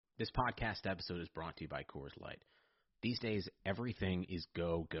This podcast episode is brought to you by Coors Light. These days, everything is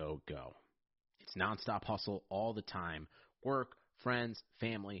go, go, go. It's nonstop hustle all the time. Work, friends,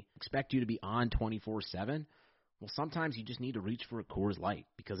 family expect you to be on 24/7. Well, sometimes you just need to reach for a Coors Light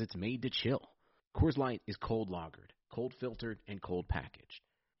because it's made to chill. Coors Light is cold lagered, cold filtered, and cold packaged.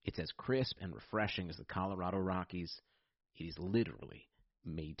 It's as crisp and refreshing as the Colorado Rockies. It is literally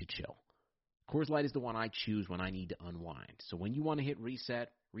made to chill. Coors Light is the one I choose when I need to unwind. So when you want to hit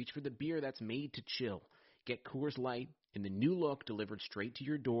reset, reach for the beer that's made to chill. Get Coors Light in the new look delivered straight to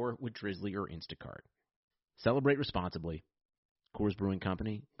your door with Drizzly or Instacart. Celebrate responsibly. Coors Brewing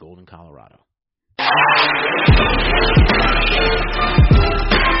Company, Golden, Colorado.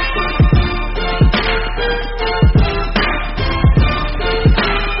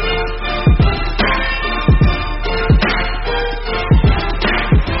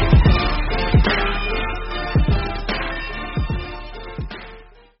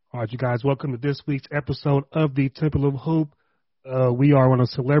 All right, you guys, welcome to this week's episode of the Temple of Hoop. We are on a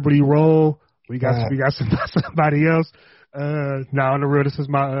celebrity roll. We got somebody else. Now, on the real, this is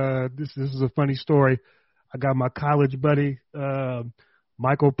my this is a funny story. I got my college buddy,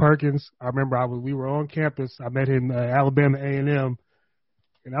 Michael Perkins. I remember we were on campus. I met him at Alabama A&M,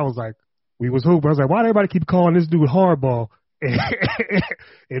 and I was like, we was hooping. I was like, why do everybody keep calling this dude hardball?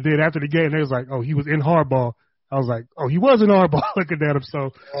 And then after the game, they was like, oh, he was in hardball. I was like, oh, he was in hardball looking at him.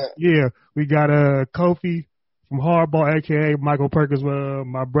 So, yeah, we got Kofi from Hardball, a.k.a. Michael Perkins,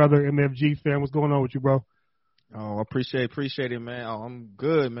 my brother, MFG fan. What's going on with you, bro? Oh, appreciate it, man. Oh, I'm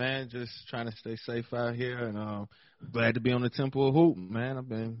good, man. Just trying to stay safe out here, and glad to be on the Temple of Hoop, man. I've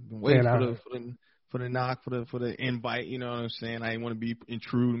been waiting for the knock, for the invite. You know what I'm saying? I didn't want to be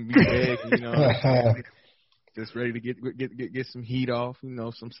intrude and be big, you know. Just ready to get some heat off, you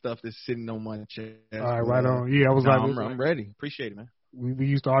know, some stuff that's sitting on my chest. All right, right on. Yeah, I was I'm ready. Appreciate it, man. We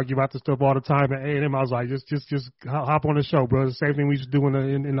used to argue about this stuff all the time at A&M. I was like, just hop on the show, bro. The same thing we used to do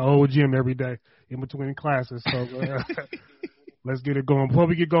in the old gym every day in between classes. So let's get it going. Before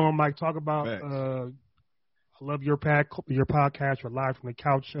we get going, Mike, talk about I love your podcast, your Live from the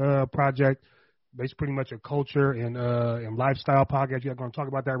Couch project. Basically, pretty much a culture and lifestyle podcast. You're going to talk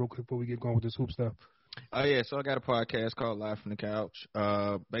about that real quick before we get going with this hoop stuff. Oh, yeah, so I got a podcast called Live from the Couch.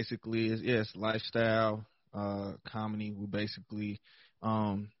 Basically, it's lifestyle, comedy. We basically,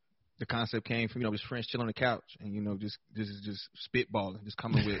 the concept came from, just friends chilling on the couch and, just spitballing, just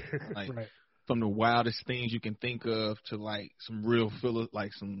coming with, like, right. From the wildest things you can think of to, like, some real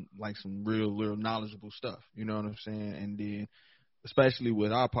some real knowledgeable stuff. You know what I'm saying? And then, especially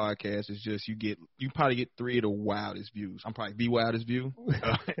with our podcast, it's just you probably get 3 of the wildest views. I'm probably the wildest view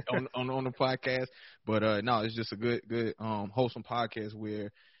on the podcast, but no, it's just a good wholesome podcast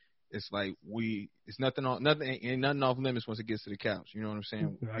where it's like ain't nothing off limits once it ggets to the couch. You know what I'm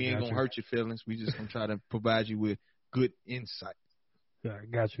saying? We ain't gonna hurt your feelings. We just gonna try to provide you with good insight. Yeah, I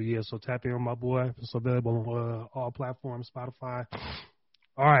got you. Yeah, so tap in on my boy. It's available on all platforms, Spotify.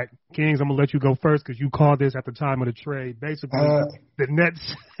 All right, Kings, I'm going to let you go first because you called this at the time of the trade. Basically, the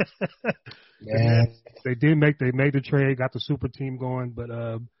Nets, they made the trade, got the super team going, but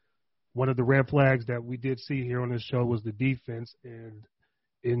one of the red flags that we did see here on this show was the defense, and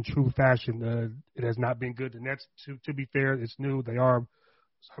in true fashion, it has not been good. The Nets, to be fair, it's new. They are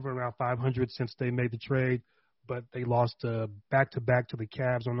hovering around 500 since they made the trade, but they lost back-to-back to the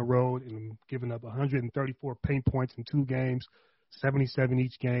Cavs on the road and giving up 134 paint points in 2 games. 77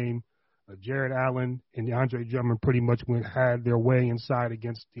 each game. Jared Allen and DeAndre Drummond pretty much had their way inside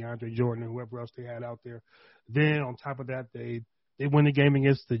against DeAndre Jordan and whoever else they had out there. Then on top of that, they win the game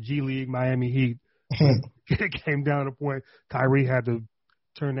against the G League Miami Heat. It came down to the point Kyrie had to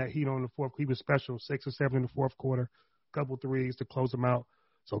turn that heat on in the fourth. He was special, 6 or 7 in the fourth quarter, couple threes to close them out.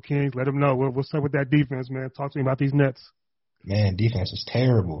 So Kings, let them know what's up with that defense, man. Talk to me about these Nets. Man, defense is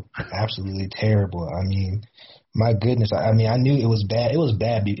terrible. Absolutely terrible. I mean, my goodness. I knew it was bad. It was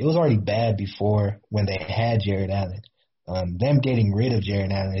bad. It was already bad before when they had Jared Allen. Them getting rid of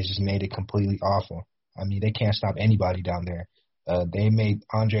Jared Allen has just made it completely awful. I mean, they can't stop anybody down there. They made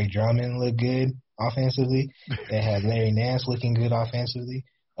Andre Drummond look good offensively. They had Larry Nance looking good offensively.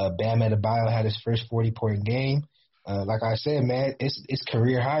 Bam Adebayo had his first 40-point game. Like I said, man, it's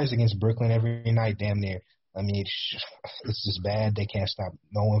career highs against Brooklyn every night, damn near. I mean, it's just bad. They can't stop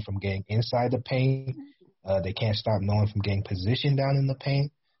no one from getting inside the paint. They can't stop no one from getting positioned down in the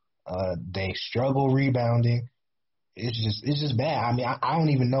paint. They struggle rebounding. It's just bad. I mean, I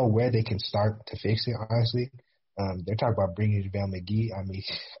don't even know where they can start to fix it, honestly. They're talking about bringing JaVale McGee. I mean,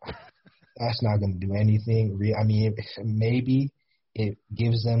 that's not going to do anything. I mean, maybe it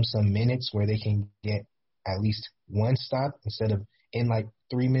gives them some minutes where they can get at least one stop instead of in like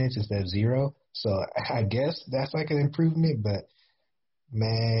 3 minutes instead of 0. So I guess that's like an improvement, but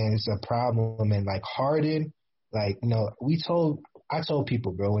man, it's a problem. And like Harden, like, I told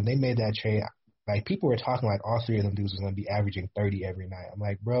people, bro, when they made that trade, like people were talking like all three of them dudes was going to be averaging 30 every night. I'm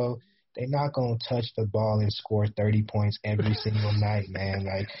like, bro, they're not going to touch the ball and score 30 points every single night, man.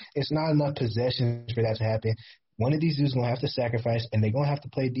 Like, it's not enough possessions for that to happen. One of these dudes is going to have to sacrifice, and they're going to have to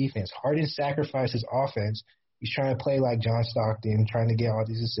play defense. Harden sacrificed his offense. He's trying to play like John Stockton, trying to get all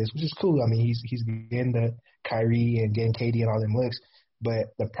these assists, which is cool. I mean, he's getting the Kyrie and getting KD and all them looks.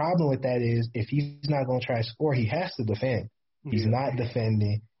 But the problem with that is if he's not going to try to score, he has to defend. He's not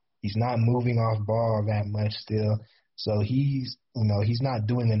defending. He's not moving off ball that much still. So he's not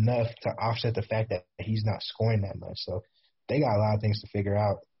doing enough to offset the fact that he's not scoring that much. So they got a lot of things to figure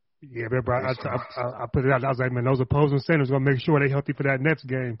out. Yeah, man, bro, I put it out. I was like, man, those opposing centers going to make sure they're healthy for that Nets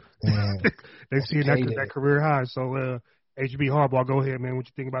game. They see that career high. So, HB Harbaugh, go ahead, man. What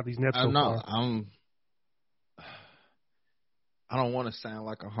you think about these Nets so far? I don't want to sound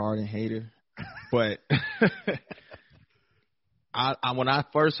like a Harden hater, but when I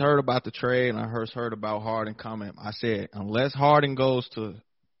first heard about the trade and I first heard about Harden coming, I said, unless Harden goes to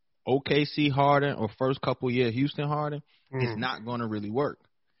OKC Harden or first couple year Houston Harden, it's not going to really work.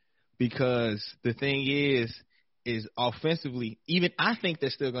 Because the thing is offensively, even I think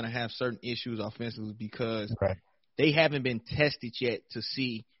they're still going to have certain issues offensively because they haven't been tested yet to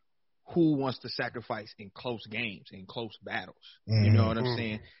see who wants to sacrifice in close games, in close battles. You know what I'm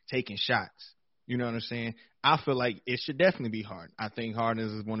saying? Taking shots. You know what I'm saying? I feel like it should definitely be Harden. I think Harden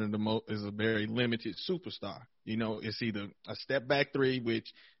is one of the is a very limited superstar. You know, it's either a step back three,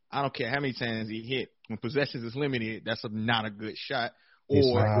 which I don't care how many times he hit. When possessions is limited, that's not a good shot.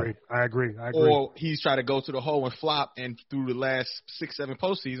 I agree. Or he's trying to go to the hole and flop, and through the last 6-7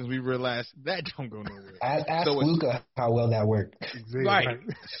 postseasons, we realized that don't go nowhere. Ask Luka how well that worked. Exactly. Right.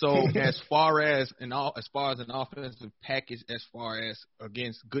 So as far as an offensive package, as far as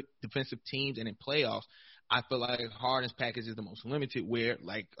against good defensive teams and in playoffs, I feel like Harden's package is the most limited. Where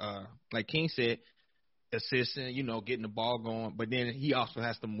like King said, assisting, getting the ball going, but then he also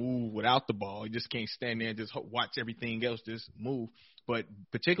has to move without the ball. He just can't stand there and just watch everything else just move. But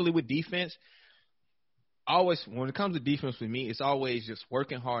particularly with defense, when it comes to defense with me, it's always just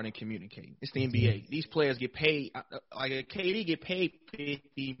working hard and communicating. It's the NBA. These players get paid, like KD get paid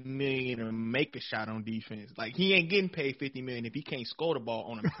 $50 million to make a shot on defense. Like he ain't getting paid $50 million if he can't score the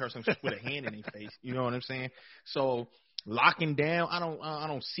ball on a person with a hand in their face. You know what I'm saying? So locking down, I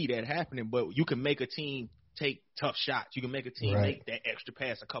don't see that happening. But you can make a team take tough shots. You can make a team make that extra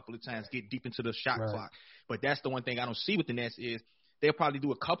pass a couple of times, get deep into the shot clock. But that's the one thing I don't see with the Nets is they'll probably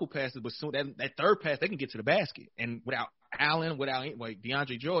do a couple passes, but soon that third pass they can get to the basket. And without Allen,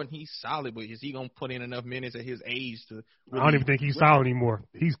 DeAndre Jordan, he's solid, but is he gonna put in enough minutes at his age to? Really, I don't even think he's solid anymore.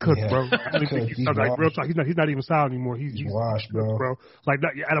 He's cooked, bro. I don't think he's like real talk. He's not even solid anymore. He's washed, bro. Like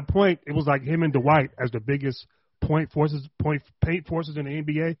at a point, it was like him and Dwight as the biggest paint forces in the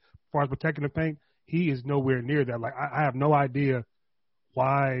NBA as far as protecting the paint. He is nowhere near that. Like I have no idea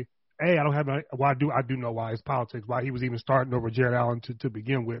why. I do know why. It's politics. Why he was even starting over Jared Allen to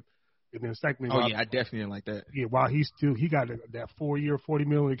begin with, and then secondly, I definitely didn't like that. Yeah, while he got that 4-year, $40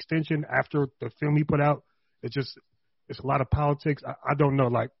 million extension after the film he put out. It's a lot of politics. I don't know.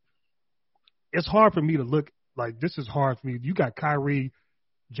 Like it's hard for me to look. Like this is hard for me. You got Kyrie,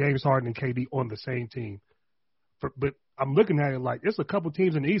 James Harden, and KD on the same team, but I'm looking at it like it's a couple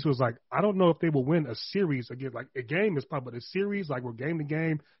teams in the East was like I don't know if they will win a series again. Like a game is probably, but a series like we're game to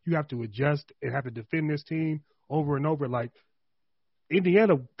game, you have to adjust and have to defend this team over and over. Like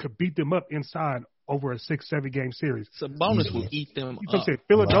Indiana could beat them up inside over a 6-7 game series. Sabonis will eat them up.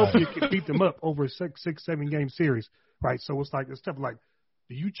 Philadelphia could beat them up over a 6-7 game series, right? So it's stuff like,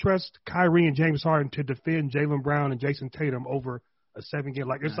 do you trust Kyrie and James Harden to defend Jaylen Brown and Jason Tatum over a 7 game?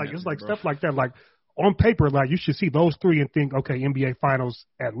 Like it's like stuff like that. Like on paper, like you should see those three and think, okay, NBA Finals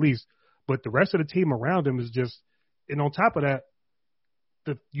at least. But the rest of the team around him is just, and on top of that,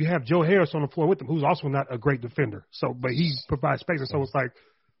 you have Joe Harris on the floor with him, who's also not a great defender. So, but he provides space, and so it's like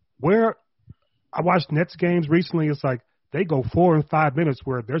where I watched Nets games recently. It's like they go 4 and 5 minutes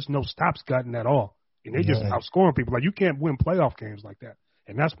where there's no stops gotten at all, and they just outscoring people. Like you can't win playoff games like that.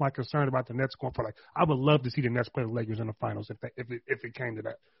 And that's my concern about the Nets going for. Like, I would love to see the Nets play the Lakers in the finals if it came to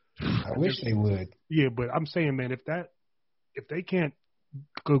that. I wish they would. Yeah, but I'm saying, man, if they can't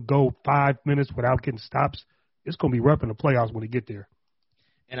go 5 minutes without getting stops, it's going to be rough in the playoffs when they get there.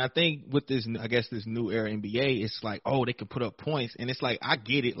 And I think with this, I guess this new era NBA, it's like, oh, they can put up points. And it's like, I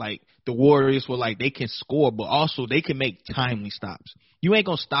get it. Like, the Warriors were like, they can score, but also they can make timely stops. You ain't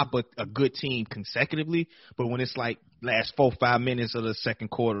going to stop a good team consecutively, but when it's like last 4 or 5 minutes of the second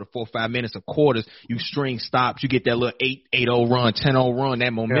quarter, 4 or 5 minutes of quarters, you string stops, you get that little 8-0 run, 10-0 run,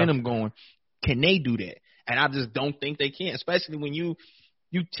 that momentum going. Can they do that? And I just don't think they can, especially when you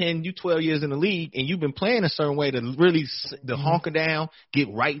 12 years in the league and you've been playing a certain way to really to hunker down,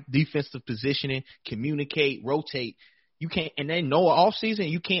 get right defensive positioning, communicate, rotate. You can't, and then no off season,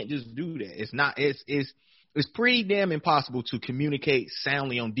 you can't just do that. It's pretty damn impossible to communicate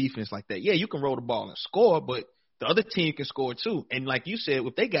soundly on defense like that. Yeah, you can roll the ball and score, but the other team can score too. And like you said,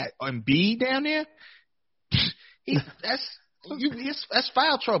 if they got Embiid down there, that's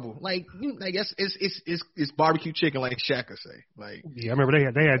foul trouble. Like it's barbecue chicken, like Shaq would say. Like, yeah, I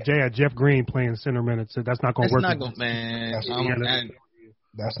remember they had Jeff Green playing center minutes. So that's not going to work.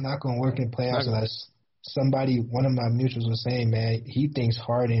 That's not going to work in playoffs unless one of my mutuals was saying, man, he thinks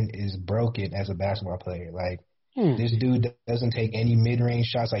Harden is broken as a basketball player. Like, this dude doesn't take any mid-range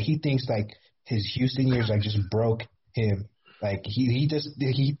shots. Like, he thinks like his Houston years like just broke him. Like, he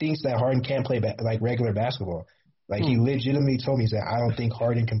thinks that Harden can't play like regular basketball. Like, he legitimately told me, he said, I don't think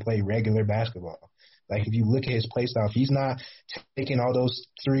Harden can play regular basketball. Like, if you look at his play style, if he's not taking all those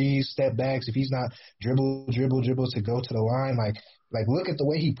 3 step backs, if he's not dribble to go to the line, like look at the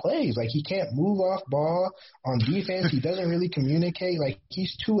way he plays. Like, he can't move off ball on defense. He doesn't really communicate. Like,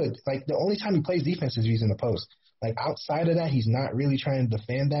 like, the only time he plays defense is he's in the post. Like, outside of that, he's not really trying to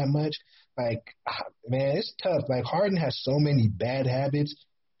defend that much. Like, man, it's tough. Like, Harden has so many bad habits.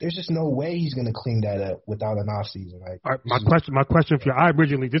 There's just no way he's going to clean that up without an off season. Like, all right, my question for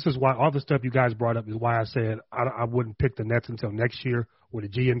you, this is why all the stuff you guys brought up is why I said I wouldn't pick the Nets until next year, where the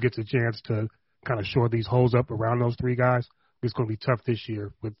GM gets a chance to kind of shore these holes up around those 3 guys. It's going to be tough this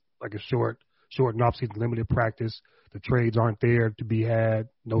year with like a short and off season, limited practice. The trades aren't there to be had,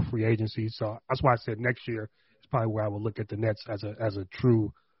 no free agency. So that's why I said next year is probably where I would look at the Nets as a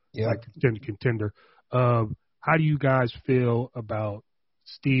true like contender. How do you guys feel about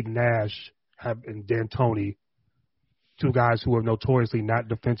Steve Nash and D'Antoni, 2 guys who are notoriously not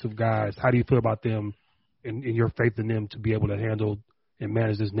defensive guys? How do you feel about them and your faith in them to be able to handle and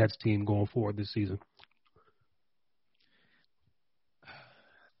manage this Nets team going forward this season?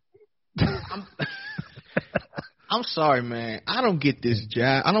 I'm sorry, man. I don't get this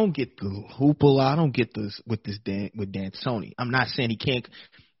job. I don't get the hoopla. I don't get this with D'Antoni. I'm not saying he can't.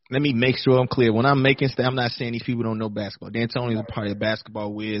 Let me make sure I'm clear. When I'm making stuff, I'm not saying these people don't know basketball. D'Antoni is a part of the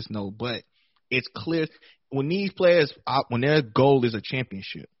basketball whiz, no, but it's clear when these players, when their goal is a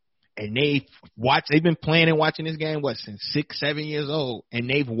championship, and they've been playing and watching this game, since 6, 7 years old, and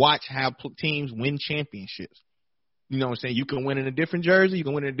they've watched how teams win championships. You know what I'm saying? You can win in a different jersey, you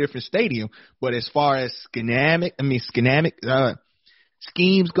can win in a different stadium, but as far as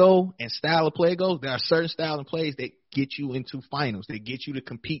schemes go and style of play goes, there are certain style of plays that get you into finals. They get you to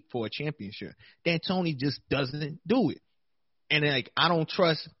compete for a championship. D'Antoni just doesn't do it. And like, I don't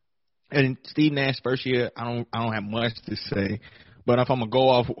trust. And Steve Nash first year, I don't have much to say. But if I'm gonna go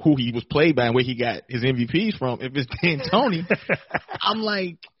off who he was played by and where he got his MVPs from, if it's D'Antoni, I'm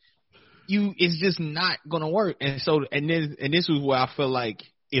like, it's just not gonna work. And this is where I feel like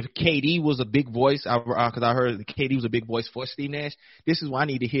if KD was a big voice, because I heard that KD was a big voice for Steve Nash, this is why I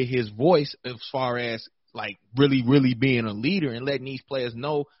need to hear his voice as far as like really, really being a leader and letting these players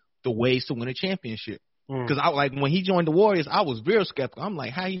know the ways to win a championship. Because I like when he joined the Warriors, I was real skeptical. I'm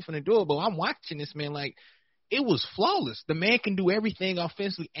like, how you finna do it? But I'm watching this man, like, it was flawless. The man can do everything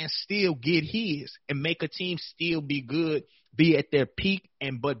offensively and still get his and make a team still be good, be at their peak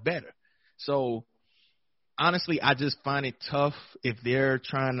but better. So honestly, I just find it tough if they're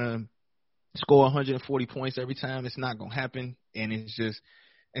trying to score 140 points every time. It's not going to happen. And it's just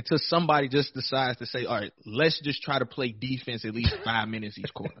until somebody just decides to say, all right, let's just try to play defense at least 5 minutes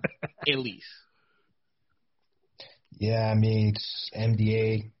each quarter, at least. Yeah, I mean,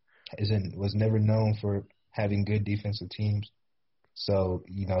 NBA was never known for having good defensive teams. So,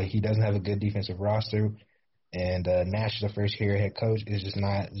 he doesn't have a good defensive roster. And Nash is the first year head coach. It's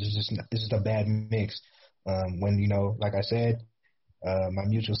just a bad mix. When, like I said, my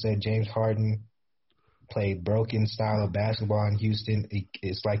mutual said James Harden played broken style of basketball in Houston.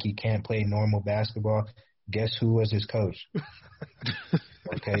 It's like he can't play normal basketball. Guess who was his coach?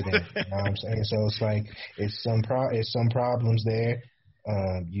 Okay, then. You know what I'm saying? So it's like it's some problems there.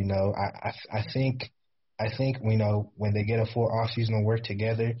 I think when they get a full offseason to work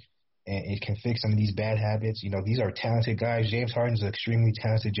together and it can fix some of these bad habits. These are talented guys. James Harden's an extremely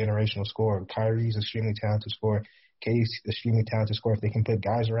talented generational scorer. Kyrie's an extremely talented scorer. KD's extremely talented scorer. If they can put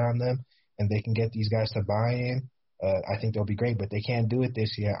guys around them and they can get these guys to buy in, I think they'll be great. But they can't do it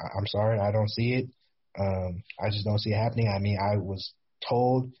this year. I'm sorry, I don't see it. I just don't see it happening. I mean, I was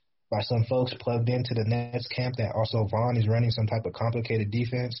told by some folks plugged into the Nets camp that also Vaughn is running some type of complicated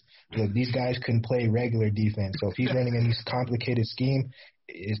defense. Look, these guys couldn't play regular defense. So if he's running in this complicated scheme,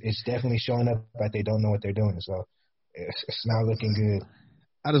 it's definitely showing up that they don't know what they're doing. So it's not looking good.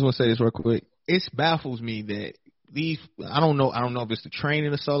 I just want to say this real quick. It baffles me that I don't know if it's the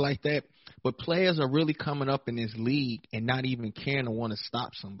training or so like that, but players are really coming up in this league and not even caring to want to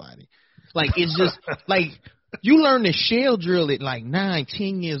stop somebody. Like, it's just like you learn the shell drill at like 9,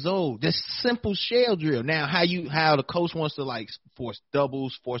 10 years old. This simple shell drill. Now, how the coach wants to like force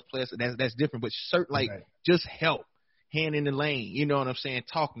doubles, force plays, that's different. But certain just help, hand in the lane. You know what I'm saying?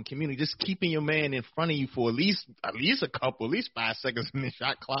 Talking, community, just keeping your man in front of you for at least 5 seconds in the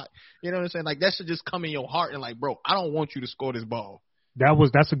shot clock. You know what I'm saying? Like, that should just come in your heart and like, bro, I don't want you to score this ball.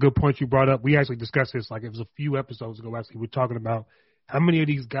 That's a good point you brought up. We actually discussed this, like it was a few episodes ago. Actually, we're talking about how many of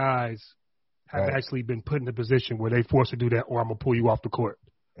these guys have actually been put in a position where they forced to do that, or I'm gonna pull you off the court.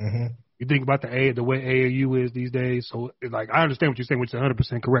 Mm-hmm. You think about the way AAU is these days. So, like, I understand what you're saying, which is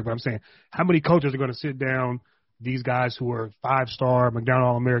 100% correct. But I'm saying, how many coaches are going to sit down these guys who are 5-star McDonald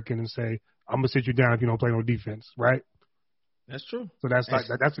All-American and say, "I'm gonna sit you down if you don't play no defense," right? That's true. So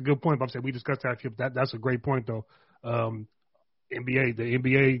that's a good point. But I'm saying we discussed that. That's a great point, though. The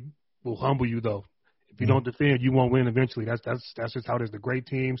NBA will humble you, though. If you don't defend, you won't win eventually. That's just how it is. The great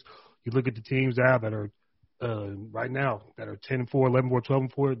teams, you look at the teams out that are right now that are 10-4,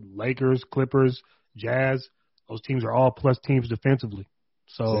 11-4, 12-4, Lakers, Clippers, Jazz. Those teams are all plus teams defensively.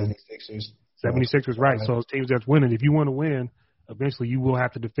 So 76ers, right? So those teams that's winning. If you want to win, eventually you will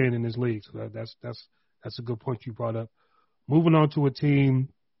have to defend in this league. So that's a good point you brought up. Moving on to a team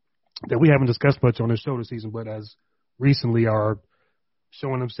that we haven't discussed much on this show this season, but as recently are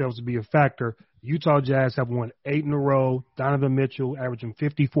showing themselves to be a factor. Utah Jazz have won 8 in a row. Donovan Mitchell averaging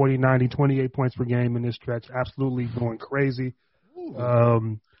 50, 40, 90, 28 points per game in this stretch. Absolutely going crazy.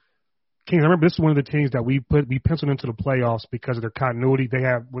 King, I remember this is one of the teams that we penciled into the playoffs because of their continuity. They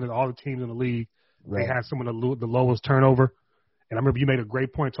have one of all the teams in the league. Right. They had some of the lowest turnover. And I remember you made a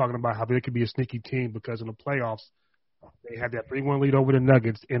great point talking about how they could be a sneaky team because in the playoffs they had that 3-1 lead over the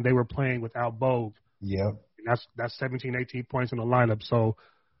Nuggets and they were playing without Bogue. Yep. And that's 17, 18 points in the lineup. So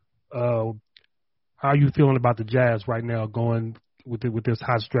how are you feeling about the Jazz right now going with this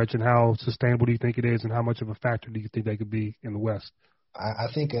hot stretch, and how sustainable do you think it is, and how much of a factor do you think they could be in the West? I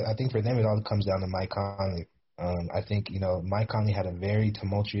think for them it all comes down to Mike Conley. I think Mike Conley had a very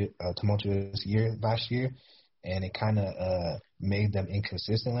tumultuous year last year, and it kind of made them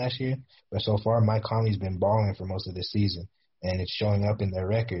inconsistent last year. But so far, Mike Conley's been balling for most of the season, and it's showing up in their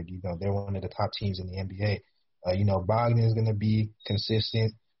record. They're one of the top teams in the NBA. Bogdan is going to be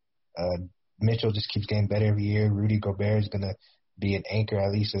consistent. Mitchell just keeps getting better every year. Rudy Gobert is going to be an anchor,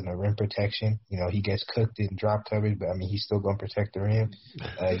 at least in the rim protection. He gets cooked in drop coverage, but, he's still going to protect the rim.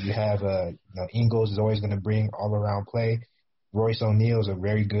 You have Ingles is always going to bring all-around play. Royce O'Neal is a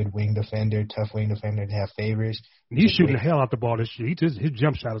very good wing defender, tough wing defender to have favors. And he's shooting the hell out the ball this year. His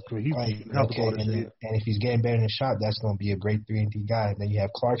jump shot is good. He's shooting the hell out the ball this year. And if he's getting better in the shot, that's going to be a great 3-and-D guy. And then you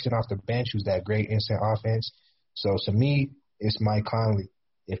have Clarkson off the bench, who's that great instant offense. So, to me, it's Mike Conley.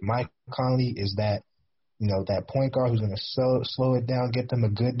 If Mike Conley is that, that point guard who's going to slow it down, get them a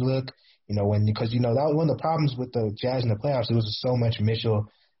good look, because that was one of the problems with the Jazz in the playoffs. It was so much Mitchell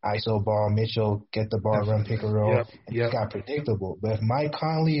ISO ball, Mitchell get the ball, run pick and roll. It got predictable. But if Mike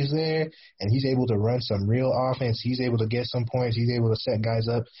Conley is there and he's able to run some real offense, he's able to get some points, he's able to set guys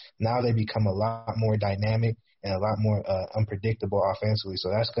up, now they become a lot more dynamic and a lot more unpredictable offensively.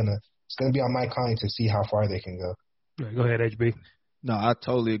 So it's gonna be on Mike Conley to see how far they can go. Yeah, go ahead, HB. No, I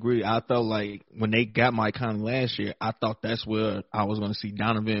totally agree. I felt like when they got Mike Conley last year, I thought that's where I was going to see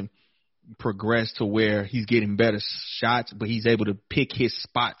Donovan progress to where he's getting better shots, but he's able to pick his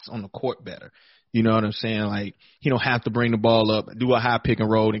spots on the court better. You know what I'm saying? Like, he don't have to bring the ball up, do a high pick and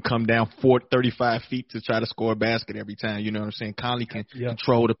roll, and come down 35 feet to try to score a basket every time. You know what I'm saying? Conley can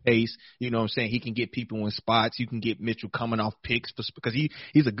control the pace. You know what I'm saying? He can get people in spots. You can get Mitchell coming off picks because he's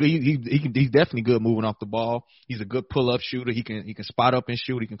definitely good moving off the ball. He's a good pull-up shooter. He can spot up and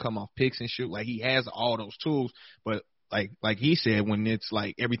shoot. He can come off picks and shoot. Like, he has all those tools, but like he said, when it's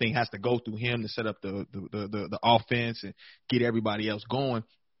like everything has to go through him to set up the offense and get everybody else going,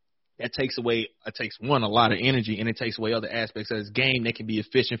 that takes a lot of energy, and it takes away other aspects of this game that can be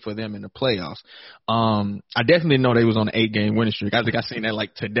efficient for them in the playoffs. I definitely know they was on an 8-game winning streak. I think I seen that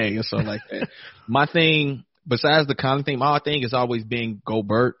like today or something like that. My thing, besides the Conley thing, my thing has always been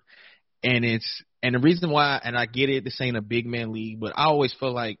Gobert, and it's And the reason why, and I get it, this ain't a big man league, but I always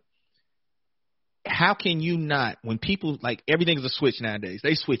feel like, how can you not, when people, like, everything's a switch nowadays.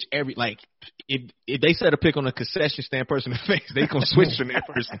 They switch if they set a pick on a concession stand person in the face, they going to switch from that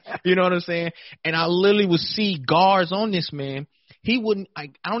person. You know what I'm saying? And I literally would see guards on this man. He wouldn't, I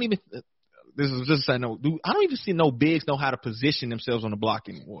don't even, this is just saying, no, dude, I don't even see no bigs know how to position themselves on the block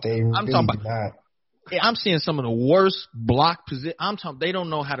anymore. I'm talking about, I'm seeing some of the worst block position. I'm talking, they don't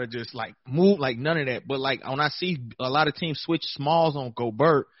know how to just, like, move, like, none of that. But, like, when I see a lot of teams switch smalls on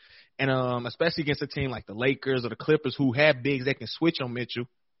Gobert, and especially against a team like the Lakers or the Clippers who have bigs that can switch on Mitchell.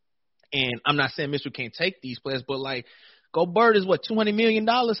 And I'm not saying Mitchell can't take these players, but, like, Gobert is, what, $200 million?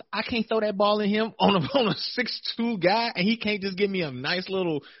 I can't throw that ball in him on a 6'2" guy, and he can't just give me a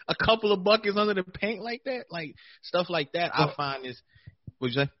couple of buckets under the paint like that. Like, stuff like that I find is –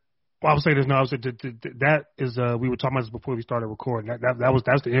 what'd you say? Well, I would say this. No, I would say that is. We were talking about this before we started recording.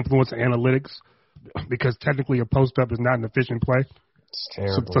 That's the influence of analytics, because technically a post up is not an efficient play. It's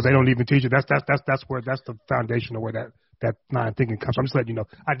terrible. So they don't even teach it. That's the foundation of where that line thinking comes from. I'm just letting you know.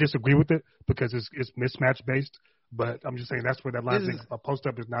 I disagree with it because it's mismatch based, but I'm just saying that's where that line thinking. A post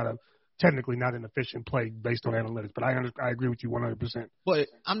up is technically not an efficient play based on analytics. But I agree with you 100%. But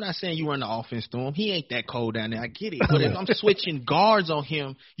I'm not saying you run the offense through him. He ain't that cold down there. I get it. But if I'm switching guards on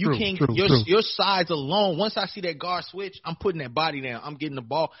him, you can't. Your size alone. Once I see that guard switch, I'm putting that body down. I'm getting the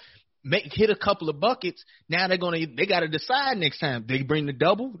ball. Hit a couple of buckets. Now they got to decide next time. They bring the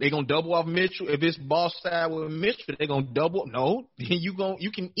double. They gonna double off Mitchell. If it's ball side with Mitchell, they gonna double. No, you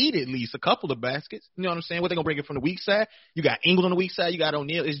can eat at least a couple of baskets. You know what I'm saying? What they gonna bring it from the weak side? You got Ingram on the weak side. You got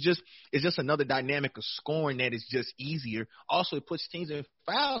O'Neal. It's just another dynamic of scoring that is just easier. Also, it puts teams in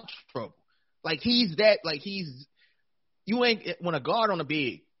foul trouble. You ain't when a guard on a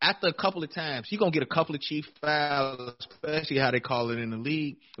big. After a couple of times, you're going to get a couple of cheap fouls, especially how they call it in the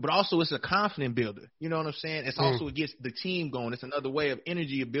league. But also it's a confidence builder. You know what I'm saying? It's also it gets the team going. It's another way of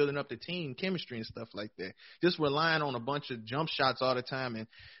energy of building up the team, chemistry and stuff like that. Just relying on a bunch of jump shots all the time and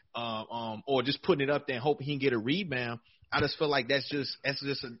or just putting it up there and hoping he can get a rebound. I just feel like that's just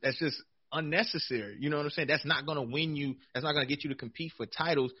unnecessary. You know what I'm saying? That's not going to win you. That's not going to get you to compete for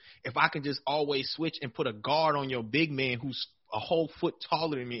titles. If I can just always switch and put a guard on your big man who's a whole foot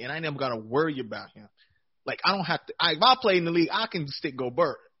taller than me, and I never got to worry about him. Like, I don't have to. If I play in the league, I can stick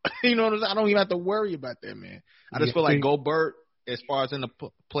Gobert. You know what I'm saying? I don't even have to worry about that, man. I just feel like Gobert, as far as in the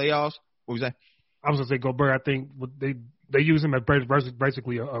playoffs, what was that? I was going to say Gobert, I think they use him as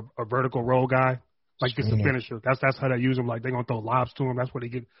basically a vertical roll guy. Like, just a finisher. That's how they use him. Like, they're going to throw lobs to him. That's what they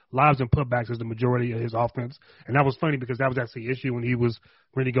get. Lobs and putbacks is the majority of his offense. And that was funny because that was actually the issue when he was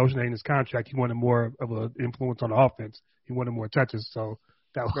renegotiating his contract. He wanted more of an influence on the offense. He wanted more touches. So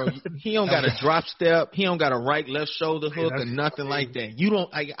that was, bro, he don't got a drop step. He don't got a right left shoulder hook or nothing like that. You don't.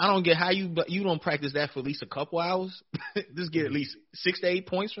 I don't get how you don't practice that for at least a couple hours. Just get at least 6 to 8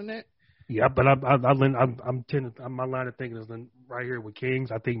 points from that. Yeah, but my line of thinking is right here with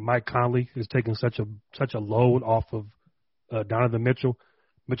Kings. I think Mike Conley is taking such a load off of Donovan Mitchell.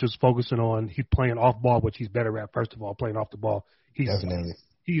 Mitchell's focusing on he's playing off ball, which he's better at. First of all, playing off the ball. Definitely.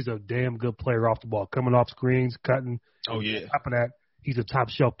 He's a damn good player off the ball, coming off screens, cutting. Oh yeah. On top of that, he's a top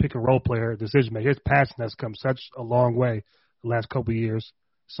shelf pick and roll player, decision maker. His passing has come such a long way the last couple of years.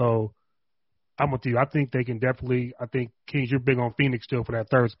 So I'm with you. I think they can definitely. I think Kings, you're big on Phoenix still for that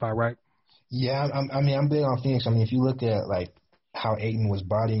third spot, right? Yeah, I'm big on Phoenix. I mean, if you look at like how Ayton was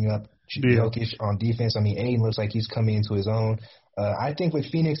bodying up Jokic on defense, I mean, Ayton looks like he's coming into his own. I think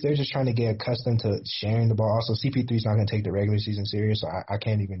with Phoenix, they're just trying to get accustomed to sharing the ball. Also, CP3's not going to take the regular season serious, so I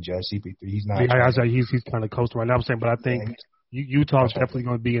can't even judge CP3. He's not. Yeah, I say he's kind of coasting right now. I'm saying, but I think Utah's definitely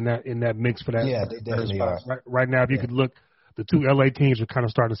going to be in that mix for that. Yeah, they definitely are. Right now, if you could look, the two LA teams are kind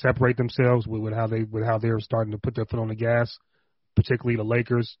of starting to separate themselves with how they're starting to put their foot on the gas. Particularly the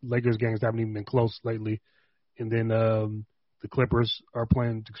Lakers. Lakers games haven't even been close lately. And then the Clippers are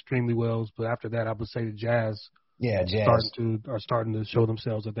playing extremely well. But after that, I would say the Jazz are starting to show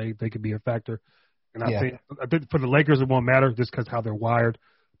themselves that they could be a factor. And I think for the Lakers it won't matter just because how they're wired.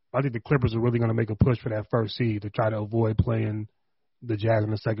 I think the Clippers are really going to make a push for that first seed to try to avoid playing the Jazz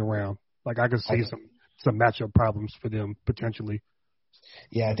in the second round. Like I could see some matchup problems for them potentially.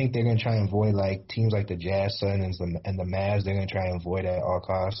 Yeah, I think they're going to try and avoid, like, teams like the Jazz, Suns, and the Mavs. They're going to try and avoid at all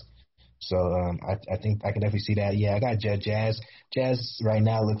costs. So I think I can definitely see that. Yeah, I got Jazz. Jazz right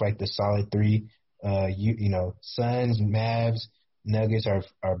now look like the solid three. Suns, Mavs, Nuggets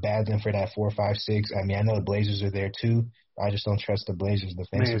are battling for that 4, 5, 6. I mean, I know the Blazers are there too. I just don't trust the Blazers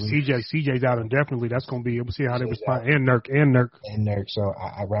defensively. Man, CJ's out indefinitely. That's going to be – we'll see how they respond. And Nurk. So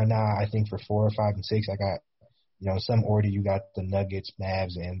right now, I think for 4, 5, and 6, I got – some order you got the Nuggets,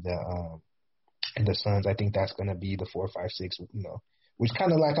 Mavs, and and the Suns. I think that's going to be the 4, 5, 6. Which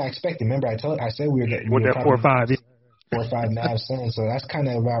kind of like I expected. Remember, I said we were getting with that 4 or 5. 4 or 5 Mavs Suns. So that's kind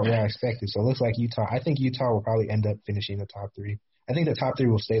of about where I expected. So it looks like Utah. I think Utah will probably end up finishing the top 3. I think the top 3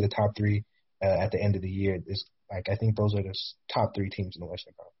 will stay the top 3 at the end of the year. I think those are the top 3 teams in the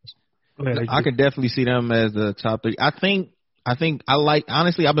Western Conference. I could definitely see them as the top 3.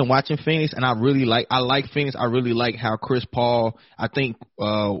 Honestly, I've been watching Phoenix and I like Phoenix. I really like how Chris Paul, I think,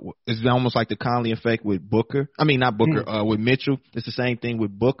 it's almost like the Conley effect with Booker. I mean, not Booker, with Mitchell. It's the same thing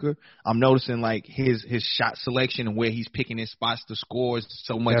with Booker. I'm noticing like his shot selection and where he's picking his spots to score is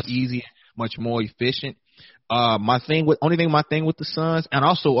so much easier, much more efficient. My thing with the Suns and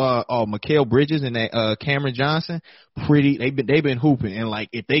also Mikal Bridges and that Cameron Johnson, they've been hooping, and like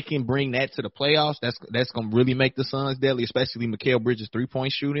if they can bring that to the playoffs, that's gonna really make the Suns deadly, especially Mikal Bridges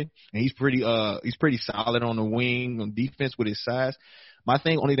 3-point shooting, and he's pretty solid on the wing on defense with his size.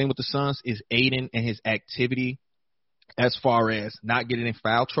 Only thing with the Suns is Aiden and his activity as far as not getting in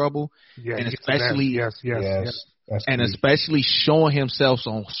foul trouble, and especially yes. And especially showing himself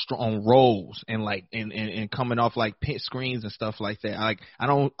on rolls and like and coming off like pin screens and stuff like that.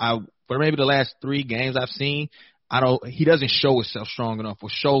 For maybe the last 3 games I've seen, he doesn't show himself strong enough or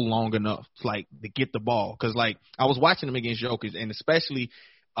show long enough like to get the ball. Because like I was watching him against Jokic, and especially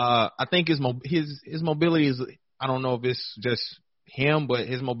I think his mobility is, I don't know if it's just him, but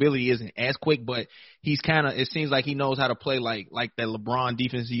his mobility isn't as quick. But he's it seems like he knows how to play like that LeBron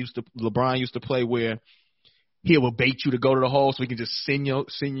defense LeBron used to play, where he will bait you to go to the hole so he can just send your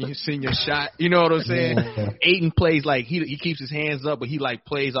shot. You know what I'm saying? Yeah. Aiden plays like he keeps his hands up, but he like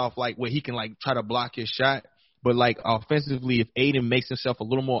plays off like where he can like try to block his shot. But like offensively, if Aiden makes himself a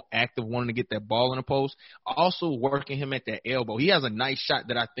little more active, wanting to get that ball in the post, also working him at that elbow. He has a nice shot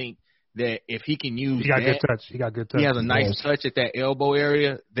that I think that if he can use, he got good touch. He has a nice touch at that elbow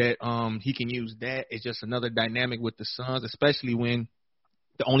area that he can use. That it's just another dynamic with the Suns, especially when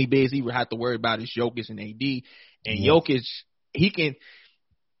the only bigs he would have to worry about is Jokic and AD. And Jokic, he can,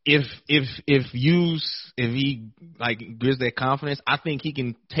 if he like gives that confidence, I think he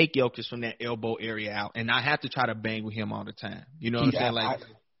can take Jokic from that elbow area out and not have to try to bang with him all the time. You know what I'm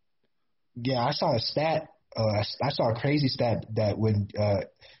saying? I saw a stat. I saw a crazy stat that when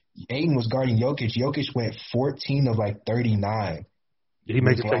Aiden was guarding Jokic went 14 of like 39. He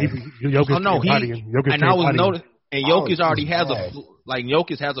makes it. Jokic. Oh no, and Jokic already has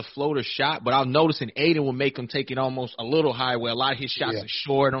Jokic has a floater shot, but I was noticing Aiden will make him take it almost a little high, where a lot of his shots are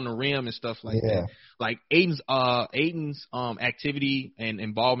short on the rim and stuff like that. Like Aiden's activity and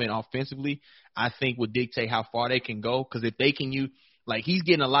involvement offensively, I think would dictate how far they can go. Because if they can use, like, he's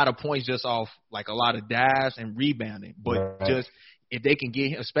getting a lot of points just off like a lot of dives and rebounding, but just if they can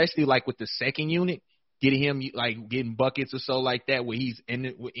get him, especially like with the second unit, getting him like getting buckets or so like that, where he's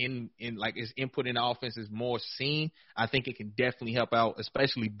in like his input in the offense is more seen, I think it can definitely help out,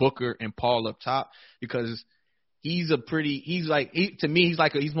 especially Booker and Paul up top, because he's like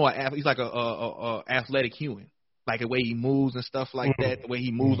a athletic human, like the way he moves and stuff like that, the way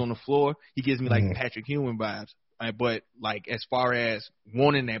he moves on the floor, he gives me like Patrick Ewing vibes. But like as far as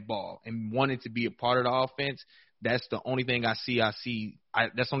wanting that ball and wanting to be a part of the offense, that's the only thing I see. That's the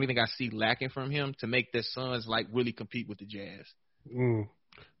only thing I see lacking from him to make the Suns like really compete with the Jazz.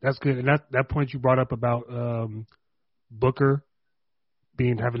 That's good. And that point you brought up about Booker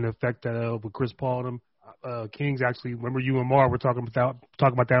having an effect with Chris Paul and them. Kings actually, remember you and Mar were talking about that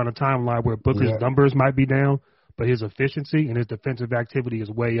on the timeline, where Booker's numbers might be down, but his efficiency and his defensive activity is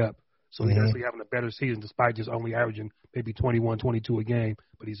way up. So he's actually having a better season despite just only averaging maybe 21, 22 a game.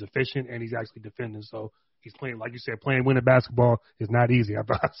 But he's efficient and he's actually defending. So he's playing, like you said, winning basketball is not easy.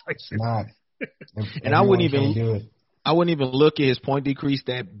 It's not. And I wouldn't even look at his point decrease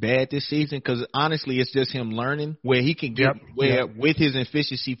that bad this season, because honestly, it's just him learning where he can get with his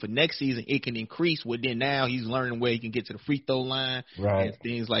efficiency for next season, it can increase. Well, then now he's learning where he can get to the free throw line and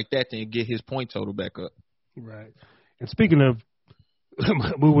things like that, and get his point total back up. Right. And speaking of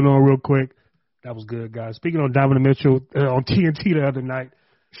moving on real quick, that was good, guys. Speaking of Donovan Mitchell, on TNT the other night,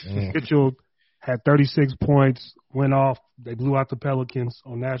 Mitchell had 36 points, went off. They blew out the Pelicans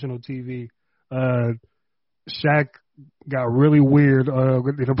on national TV. Shaq got really weird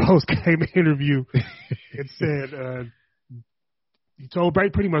in a post-game interview. It said he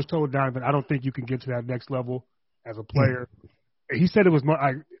pretty much told Donovan, "I don't think you can get to that next level as a player." He said it was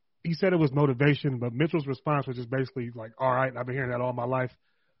motivation, but Mitchell's response was just basically like, "All right, I've been hearing that all my life."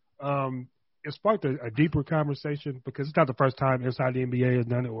 It sparked a deeper conversation, because it's not the first time inside the NBA has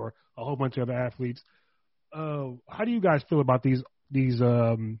done it, or a whole bunch of other athletes. How do you guys feel about these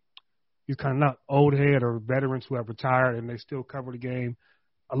kind of not old head or veterans who have retired and they still cover the game?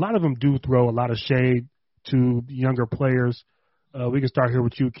 a lot of them do throw a lot of shade to younger players. We can start here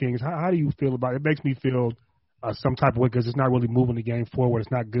with you, Kings. How do you feel about it? It makes me feel some type of way because it's not really moving the game forward.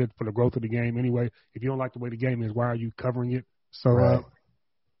 It's not good for the growth of the game anyway. If you don't like the way the game is, why are you covering it? So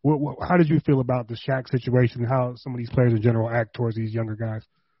how did you feel about the Shaq situation and how some of these players in general act towards these younger guys?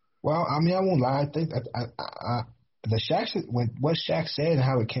 Well, I mean, I won't lie. I think what Shaq said and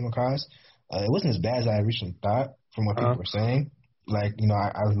how it came across, it wasn't as bad as I originally thought from what people were saying. Like,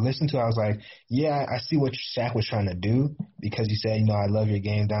 I listened to it. I was like, yeah, I see what Shaq was trying to do because he said, I love your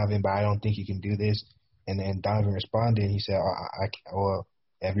game, Donovan, but I don't think you can do this. And then Donovan responded and he said, well,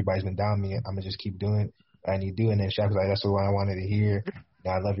 everybody's been down me. I'm going to just keep doing what I need to do. And then Shaq was like, that's what I wanted to hear.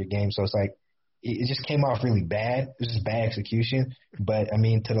 I love your game. So it's like, it just came off really bad. It was just bad execution. But, I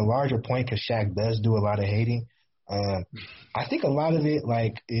mean, to the larger point, because Shaq does do a lot of hating, I think a lot of it,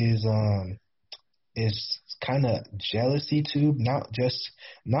 like, is kind of jealousy, too.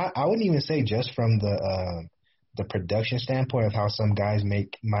 I wouldn't even say just from the production standpoint of how some guys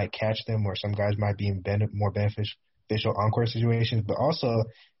might catch them or some guys might be in more beneficial encore situations, but also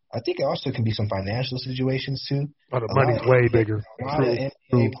I think it also can be some financial situations too. Oh, the money's way bigger. A lot of NBA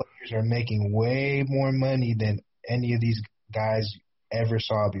players are making way more money than any of these guys ever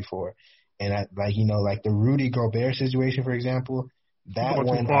saw before. And like the Rudy Gobert situation, for example, that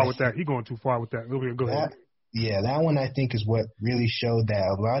one. He's going too far with that. Go ahead. Yeah, that one I think is what really showed that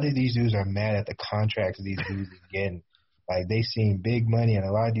a lot of these dudes are mad at the contracts these dudes are getting. Like, they seen big money, and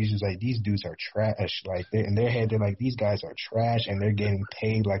a lot of these dudes, like, these dudes are trash. Like, in their head, they're like, these guys are trash, and they're getting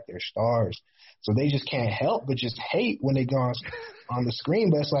paid like they're stars. So they just can't help but just hate when they go on the screen.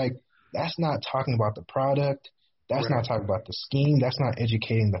 But it's like, that's not talking about the product. That's not talking about the scheme. That's not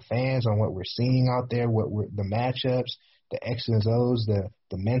educating the fans on what we're seeing out there, the matchups, the X's and O's, the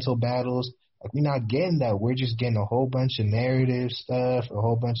mental battles. Like, we're not getting that. We're just getting a whole bunch of narrative stuff, a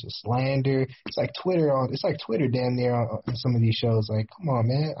whole bunch of slander. It's like Twitter damn near on some of these shows. Like, come on,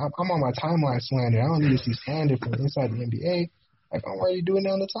 man. I'm on my timeline slander. I don't need to see slander from inside the NBA. Like, why are you doing that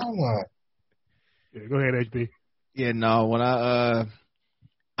on the timeline? Yeah, go ahead, HB. Yeah, no. When I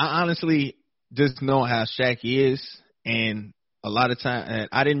honestly just know how Shaq is, and a lot of time,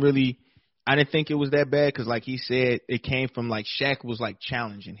 I didn't think it was that bad because, like he said, it came from like Shaq was like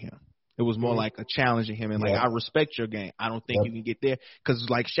challenging him. It was more like a challenging him, and like, I respect your game. I don't think you can get there because,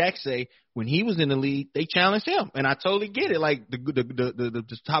 like Shaq say, when he was in the league, they challenged him, and I totally get it. Like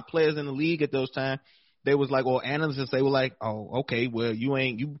the top players in the league at those times, they was like, well, analysts, they were like, oh, okay, well,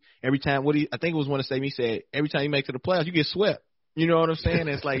 you every time. I think it was one of the he said every time you make it to the playoffs, you get swept. You know what I'm saying?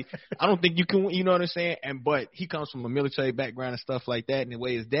 It's like, I don't think you can, you know what I'm saying? But he comes from a military background and stuff like that. And the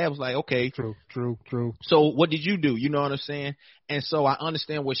way his dad was like, okay. True. So what did you do? You know what I'm saying? And so I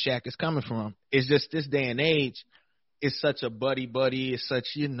understand where Shaq is coming from. It's just this day and age, it's such a buddy. It's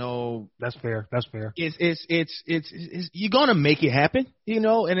such, That's fair. It's you're going to make it happen, and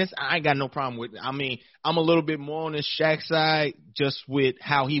I ain't got no problem with it. I mean, I'm a little bit more on the Shaq side just with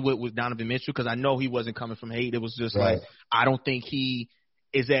how he went with Donovan Mitchell because I know he wasn't coming from hate. It was just like, I don't think he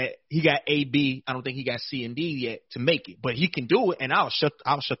got A, B. I don't think he got C and D yet to make it, but he can do it, and I'll shut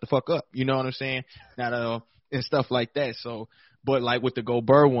the fuck up. You know what I'm saying? And stuff like that. So, but like with the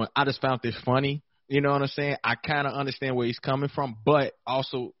Gobert one, I just found this funny. You know what I'm saying? I kind of understand where he's coming from, but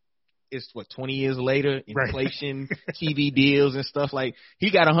also it's 20 years later, inflation, TV deals and stuff. Like, he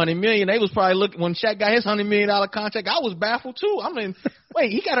got $100 million. They was probably looking when Shaq got his $100 million contract. I was baffled too. I mean,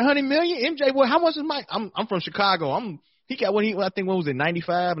 wait, he got $100 million? MJ, well, how much is Mike? I'm from Chicago. He got I think what was it,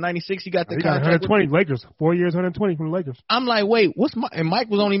 95, 96? He got the contract. 120 Lakers, 4 years, 120 from the Lakers. I'm like, wait, what's Mike? And Mike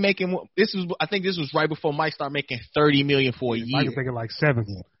was only making I think this was right before Mike started making $30 million for a year. Mike was making like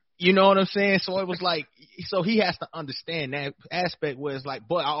 7. You know what I'm saying? So it was like, so he has to understand that aspect where it's like,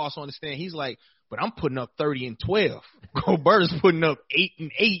 but I also understand he's like, but I'm putting up 30 and 12. Gobert is putting up 8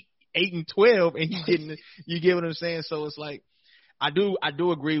 and 8, 8 and 12, and he's getting, you get what I'm saying? So it's like, I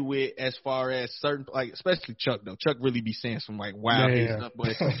do agree with as far as certain, like, especially Chuck though. Chuck really be saying some like wild stuff, but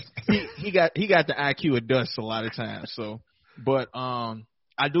he got the IQ of dust a lot of times. So, but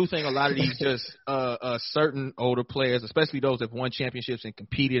I do think a lot of these just certain older players, especially those that won championships and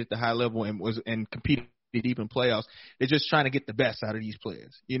competed at the high level and competed deep in playoffs, they're just trying to get the best out of these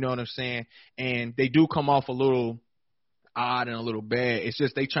players. You know what I'm saying? And they do come off a little odd and a little bad. It's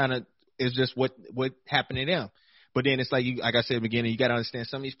just it's just what happened to them. But then it's like I said at the beginning, you got to understand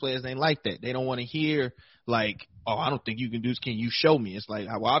some of these players ain't like that. They don't want to hear like, oh, I don't think you can do this. Can you show me? It's like,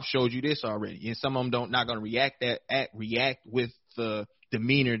 well, I've showed you this already. And some of them not going to react with the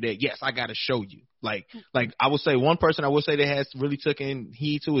demeanor that, yes, I got to show you. Like I would say one person I would say that has really taken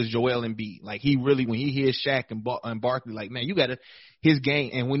heed to is Joel Embiid. Like, he really, when he hears Shaq and Barkley, like, man, you got to his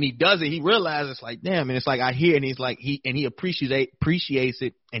game. And when he does it, he realizes, like, damn. And it's like, I hear, and he's like, he appreciates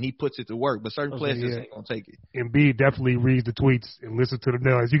it, and he puts it to work. But certain players just ain't going to take it. Embiid definitely reads the tweets and listens to the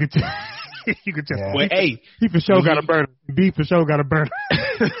noise. You can tell. You can tell. Yeah. Well, he for sure got a burner. Embiid for sure got a burner.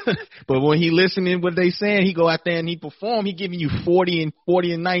 But when he listening what they saying, he go out there and he perform. He giving you 40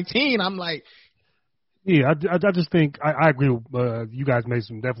 and 19. I'm like, yeah, I just think I agree with you guys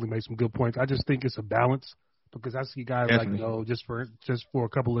definitely made some good points. I just think it's a balance because I see guys definitely. like, just for a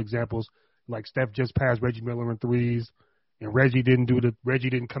couple of examples, like Steph just passed Reggie Miller in threes, and Reggie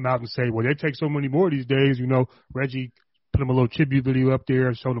didn't come out and say, well, they take so many more these days. Reggie put him a little tribute video up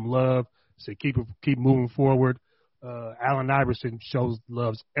there, showed him love, said keep moving forward. Allen Iverson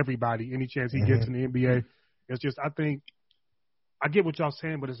loves everybody any chance he gets in the NBA. It's just, I think, I get what y'all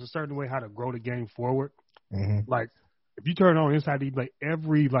saying, but it's a certain way how to grow the game forward. Mm-hmm. Like, if you turn on Inside the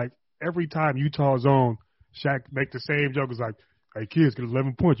every time Utah's on, Shaq make the same joke. It's like, hey, kids, get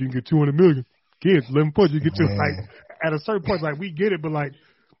 11 points, you can get 200 million. Kids, 11 points, you get to like. At a certain point, like, we get it, but like,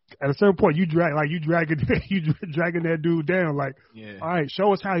 at a certain point, you dragging that dude down. Like, all right,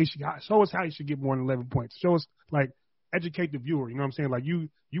 show us how he should get more than 11 points. Show us, like, educate the viewer. You know what I'm saying? Like, you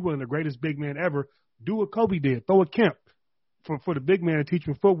one of the greatest big men ever. Do what Kobe did. Throw a camp for the big man to teach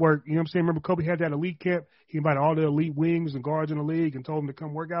him footwork. You know what I'm saying? Remember Kobe had that elite camp. He invited all the elite wings and guards in the league and told them to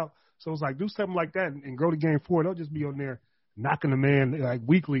come work out. So it's like, do something like that and grow the game forward. Don't just be on there knocking the man like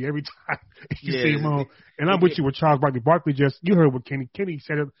weekly every time you see him on. And I'm with you with Charles Barkley. Barkley you heard what Kenny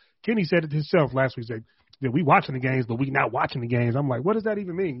said it. Kenny said it himself last week. He said, yeah, we watching the games, but we not watching the games. I'm like, what does that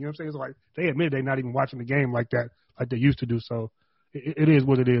even mean? You know what I'm saying? It's like they admit they're not even watching the game like that, like they used to do. So it is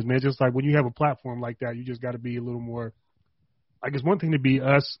what it is, man. It's just like when you have a platform like that, you just got to be a little more. Like, it's one thing to be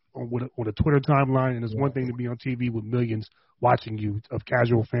us on a Twitter timeline, and it's one thing to be on TV with millions watching you of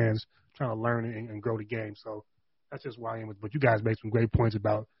casual fans trying to learn and grow the game. So that's just why I am with. But you guys made some great points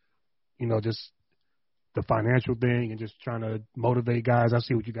about, just the financial thing and just trying to motivate guys. I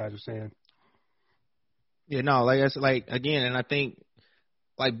see what you guys are saying. Yeah, no, again, and I think,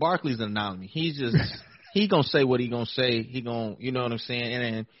 like, Barkley's an anomaly. He's just he gonna say what he gonna say. He gonna, you know what I'm saying?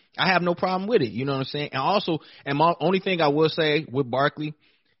 And I have no problem with it. You know what I'm saying? And also, my only thing I will say with Barkley,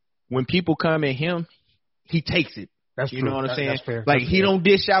 when people come at him, he takes it. That's you true. know what I'm saying? That's fair. Like, that's he fair. don't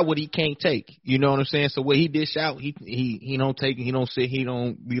dish out what he can't take. You know what I'm saying? So what he dish out, he don't take it. He don't sit. He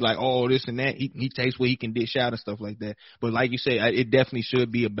don't be like, oh, this and that. He takes what he can dish out and stuff like that. But like you say, it definitely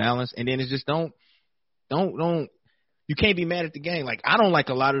should be a balance. And then it's just don't. You can't be mad at the game. Like, I don't like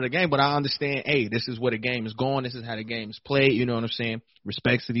a lot of the game, but I understand, hey, this is where the game is going. This is how the game is played. You know what I'm saying?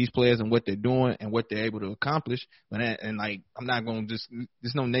 Respects to these players and what they're doing and what they're able to accomplish. And like, I'm not going to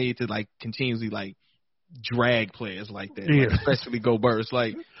there's no need to, like, continuously, like, drag players like that. Yeah. Like, especially Gobert. It's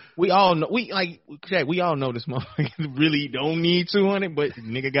like, we all know this motherfucker really don't need 200, but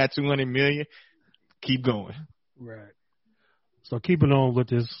nigga got 200 million. Keep going. Right. So keeping on with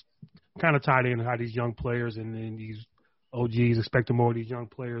this, kind of tied in how these young players and these OGs expect more of these young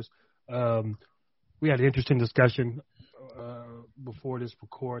players. We had an interesting discussion before this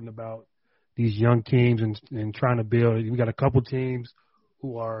recording about these young teams and trying to build. We got a couple teams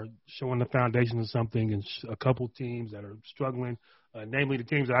who are showing the foundation of something and a couple teams that are struggling, namely the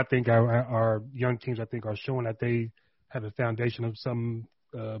teams that I think are young teams I think are showing that they have a foundation of something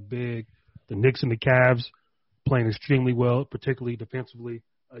big. The Knicks and the Cavs playing extremely well, particularly defensively.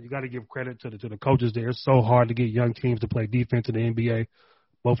 You got to give credit to the coaches there. It's so hard to get young teams to play defense in the NBA.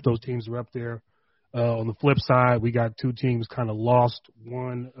 Both those teams are up there. On the flip side, we got two teams kind of lost.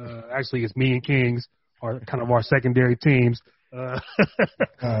 One, actually, it's me and Kings are kind of our secondary teams. The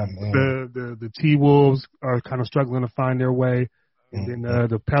T-Wolves are kind of struggling to find their way. And then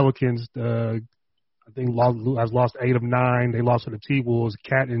the Pelicans, I think, has lost 8 of 9. They lost to the T-Wolves.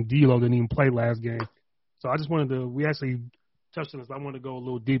 Cat and D'Lo didn't even play last game. So I just we actually touched on this. I want to go a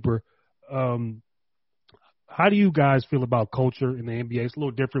little deeper. How do you guys feel about culture in the NBA? It's a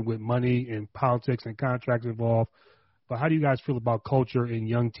little different with money and politics and contracts involved. But how do you guys feel about culture in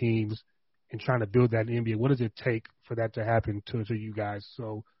young teams and trying to build that in the NBA? What does it take for that to happen to you guys?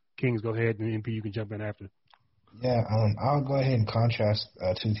 So, Kings, go ahead, and MP, you can jump in after. Yeah, I'll go ahead and contrast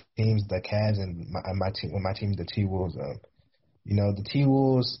two teams, the Cavs and my team, the T-Wolves. The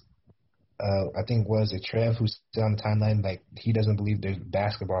T-Wolves, I think was it Trev who's still on the timeline, like he doesn't believe there's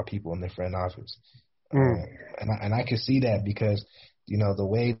basketball people in the front office. And I can see that because, the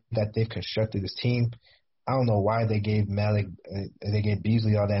way that they've constructed this team, I don't know why they gave they gave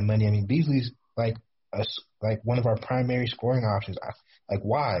Beasley all that money. I mean, Beasley's like one of our primary scoring options. Like,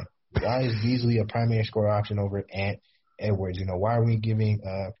 why? Why is Beasley a primary score option over Ant Edwards? You know, why are we giving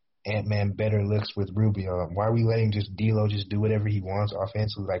Ant-Man better looks with Rubio? Why are we letting just D'Lo just do whatever he wants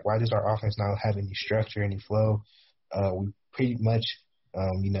offensively? Like, why does our offense not have any structure, any flow? We pretty much,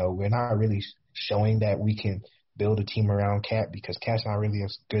 we're not really showing that we can build a team around Cat because Cat's not really a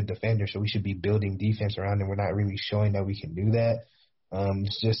good defender, so we should be building defense around him. We're not really showing that we can do that.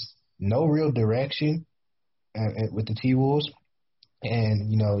 It's just no real direction with the T-Wolves.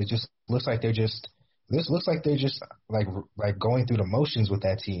 And, it just looks like they're just like going through the motions with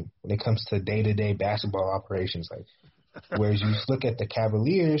that team when it comes to day-to-day basketball operations. Like, whereas you just look at the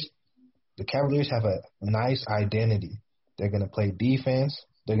Cavaliers have a nice identity. They're going to play defense.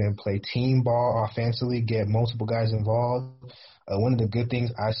 They're going to play team ball offensively, get multiple guys involved. One of the good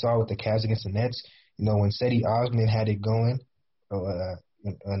things I saw with the Cavs against the Nets, when Cedi Osman had it going, when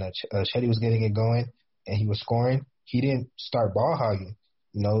Cedi was getting it going and he was scoring, he didn't start ball hogging.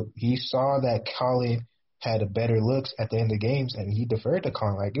 He saw that Colin had a better looks at the end of the games, and he deferred to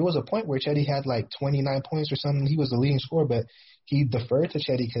Colin. Like, it was a point where Cedi had like 29 points or something. He was the leading scorer, but he deferred to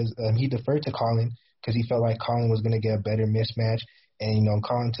Cedi because Colin because he felt like Colin was going to get a better mismatch, and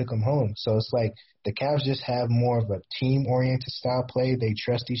Colin took him home. So it's like the Cavs just have more of a team-oriented style play. They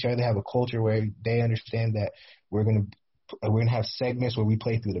trust each other. They have a culture where they understand that we're gonna have segments where we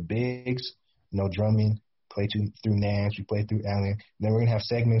play through the bigs, Drummond. Play through Nash, we play through Allen. Then we're going to have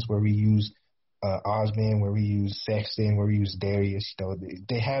segments where we use Osman, where we use Sexton, where we use Darius.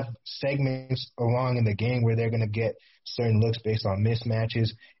 They have segments along in the game where they're going to get certain looks based on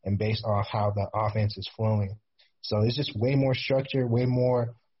mismatches and based off how the offense is flowing. So it's just way more structure, way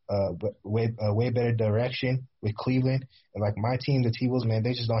better direction with Cleveland. And like my team, the T-Wolves, man,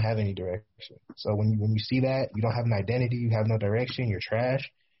 they just don't have any direction. So when you see that, you don't have an identity, you have no direction, you're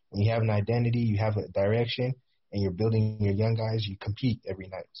trash. When you have an identity, you have a direction, and you're building your young guys, you compete every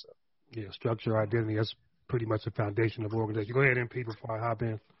night. So, yeah, structure, identity, that's pretty much the foundation of organization. Go ahead, MP, before I hop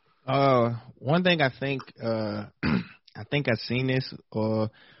in. One thing I think I've seen this,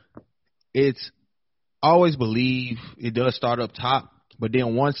 it's always believe it does start up top, but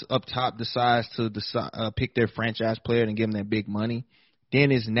then once up top decides to pick their franchise player and give them that big money,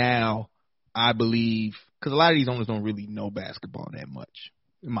 then it's now, I believe, because a lot of these owners don't really know basketball that much.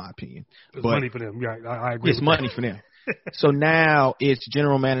 In my opinion. It's money for them. Yeah, I agree. It's money for them. So now it's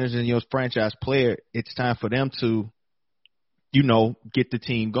general managers and your franchise player. It's time for them to, get the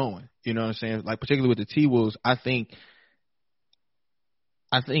team going. You know what I'm saying? Like, particularly with the T-Wolves, I think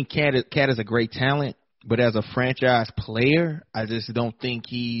Cat is a great talent, but as a franchise player, I just don't think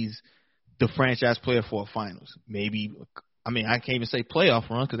he's the franchise player for a finals. Maybe, I can't even say playoff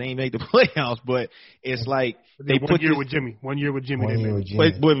run because they ain't made the playoffs, but it's like they put 1 year with Jimmy. 1 year with Jimmy.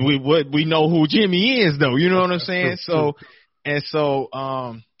 But we know who Jimmy is, though. You know what I'm saying? So it's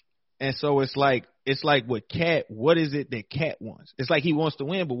like with Cat, what is it that Cat wants? It's like he wants to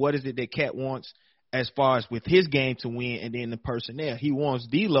win, but what is it that Cat wants as far as with his game to win and then the personnel? He wants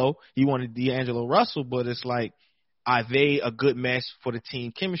D'Lo, he wanted D'Angelo Russell, but it's like, are they a good match for the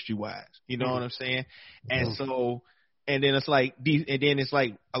team chemistry wise? You know what I'm saying? And so. And then it's like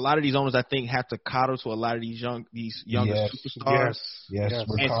a lot of these owners, I think, have to coddle to a lot of these younger superstars. Yes.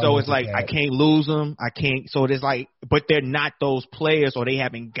 And so it's like, I can't lose them. I can't. So it's like, but they're not those players, or they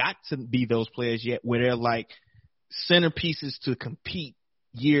haven't got to be those players yet, where they're like centerpieces to compete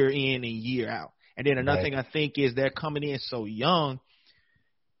year in and year out. And then another thing I think is they're coming in so young,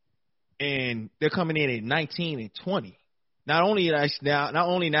 and they're coming in at 19 and 20. Not only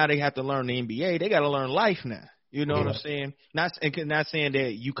now they have to learn the NBA, they got to learn life now. You know what I'm saying? Not saying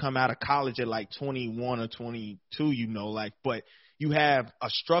that you come out of college at like 21 or 22, but you have a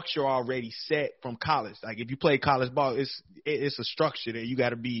structure already set from college. Like if you play college ball, it's a structure there. You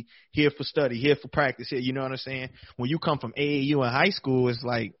got to be here for study, here for practice. Here, you know what I'm saying? When you come from AAU in high school, it's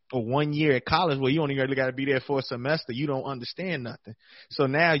like a 1 year at college where you only really got to be there for a semester. You don't understand nothing. So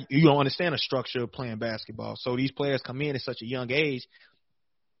now you don't understand the structure of playing basketball. So these players come in at such a young age,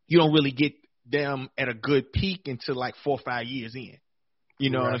 you don't really get them at a good peak until like 4 or 5 years in. You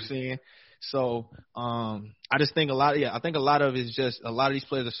know what I'm saying? So I just think a lot of it is just a lot of these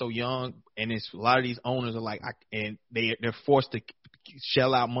players are so young, and it's a lot of these owners are like, and they're forced to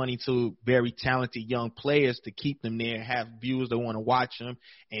shell out money to very talented young players to keep them there, have viewers that want to watch them,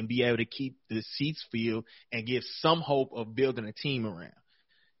 and be able to keep the seats filled and give some hope of building a team around.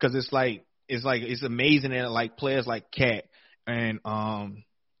 Because it's amazing that like players like Cat and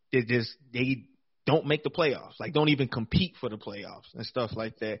they don't make the playoffs, like don't even compete for the playoffs and stuff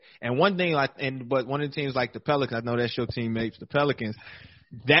like that. And one thing but one of the teams like the Pelicans, I know that's your teammates, the Pelicans,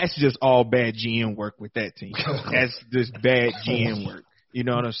 that's just all bad GM work with that team. That's just bad GM work. You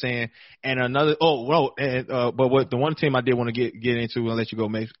know what I'm saying? And another, but what the one team I did want to get into, I'll let you go,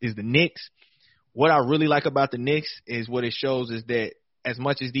 Mace, is the Knicks. What I really like about the Knicks is what it shows is that as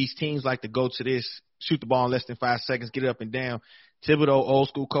much as these teams like to go to this, shoot the ball in less than 5 seconds, get it up and down, Thibodeau, old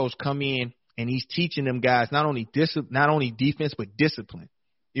school coach, come in and he's teaching them guys not only defense but discipline.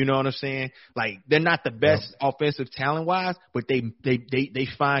 You know what I'm saying? Like, they're not the best offensive talent wise, but they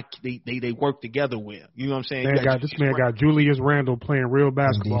work together well. You know what I'm saying? This man got Julius Randle playing real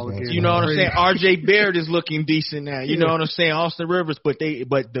basketball again. You know what I'm saying? RJ Barrett is looking decent now. You know what I'm saying? Austin Rivers, but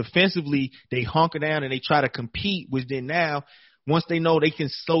defensively they hunker down and they try to compete. Which then now, once they know they can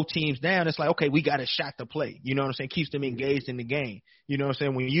slow teams down, it's like, okay, we got a shot to play. You know what I'm saying? Keeps them engaged in the game. You know what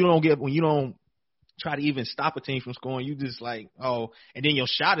I'm saying? When you don't try to even stop a team from scoring, you just like, and then your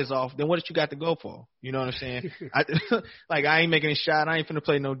shot is off, then what did you got to go for? You know what I'm saying? I ain't making a shot. I ain't finna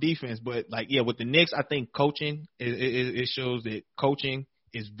play no defense. But, with the Knicks, I think coaching, it shows that coaching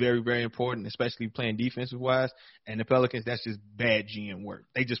is very, very important, especially playing defensive-wise. And the Pelicans, that's just bad GM work.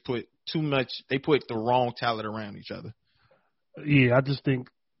 They just put they put the wrong talent around each other. Yeah, I just think,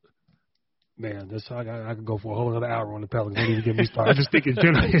 man, I could go for a whole other hour on the Pelicans. Don't even get me started. I just think in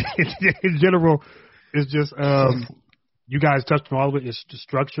general, it's just you guys touched on all of it. It's the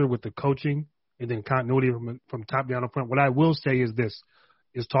structure with the coaching and then continuity from top down up front. What I will say is this: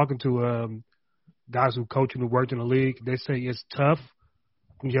 is talking to guys who coach and who worked in the league. They say it's tough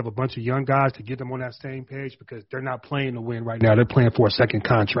when you have a bunch of young guys to get them on that same page because they're not playing to win right now. They're playing for a second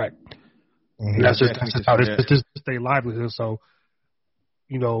contract. Mm-hmm. That's just how it's just their livelihood. So,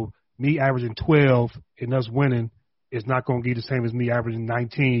 me averaging 12 and us winning is not going to be the same as me averaging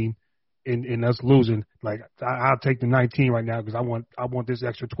 19 and us losing. Like, I'll take the 19 right now because I want this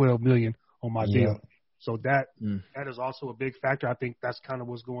extra $12 million on my deal. So that is also a big factor. I think that's kind of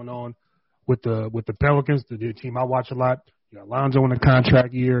what's going on with the Pelicans, the team I watch a lot. You got Lonzo in a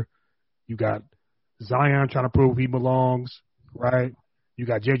contract year. You got Zion trying to prove he belongs, right? You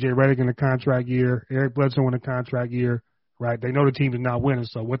got J.J. Redick in a contract year. Eric Bledsoe in a contract year. Right, they know the team is not winning,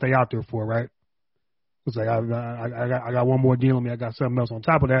 so what they out there for, right? It's like I got one more deal on me. I got something else on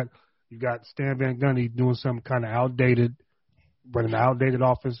top of that. You got Stan Van Gundy doing some kind of running an outdated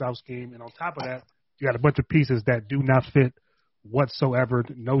offensive scheme, and on top of that, you got a bunch of pieces that do not fit whatsoever.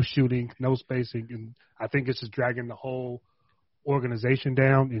 No shooting, no spacing, and I think it's just dragging the whole organization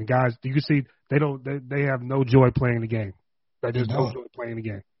down. And guys, you can see they have no joy playing the game. There's no joy playing the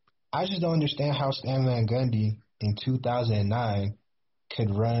game. I just don't understand how Stan Van Gundy in 2009 could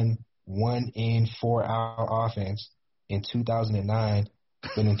run 1-in, 4-out offense in 2009,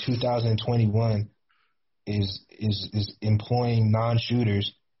 but in 2021 is employing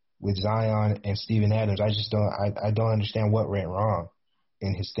non-shooters with Zion and Steven Adams. I don't understand what went wrong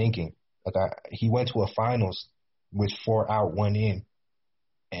in his thinking. He went to a finals with 4-out, 1-in,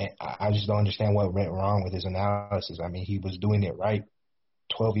 and I just don't understand what went wrong with his analysis. I mean, he was doing it right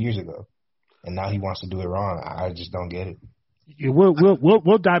 12 years ago. And now he wants to do it wrong. I just don't get it. Yeah,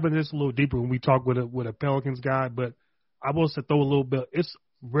 we'll dive into this a little deeper when we talk with a Pelicans guy. But I will throw a little bit. It's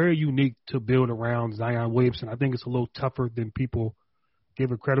very unique to build around Zion Williamson. I think it's a little tougher than people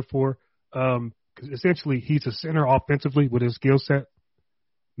give it credit for. Because essentially he's a center offensively with his skill set.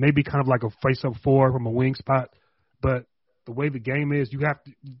 Maybe kind of like a face-up 4 from a wing spot. But the way the game is,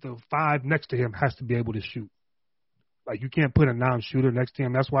 the 5 next to him has to be able to shoot. Like, you can't put a non-shooter next to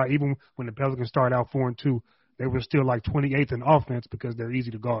him. That's why even when the Pelicans started out 4-2, they were still like 28th in offense because they're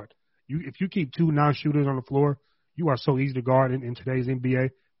easy to guard. If you keep 2 non-shooters on the floor, you are so easy to guard in today's NBA.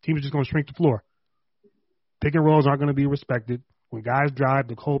 Teams are just going to shrink the floor. Pick and rolls aren't going to be respected. When guys drive,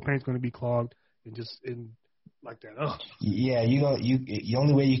 the whole paint's going to be clogged and like that. Ugh. Yeah, the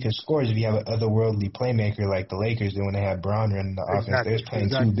only way you can score is if you have an otherworldly playmaker like the Lakers did when they had Bron running the offense. They was playing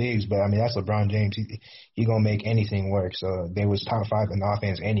 2 bigs, but I mean that's LeBron James. He gonna make anything work. So they was top 5 in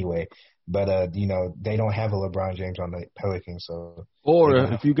offense anyway. But they don't have a LeBron James on the Pelicans. So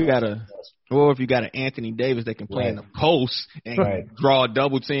if you got an Anthony Davis that can play in the post and draw a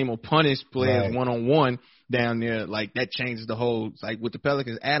double team or punish players 1-on-1 down there, like that changes the whole. Like with the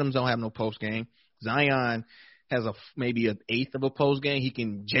Pelicans, Adams don't have no post game. Zion has maybe an eighth of a post game. He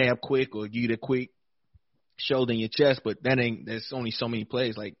can jab quick or give you the quick shoulder in your chest, but there's only so many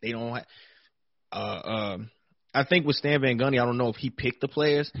plays. Like they don't have, I think with Stan Van Gundy, I don't know if he picked the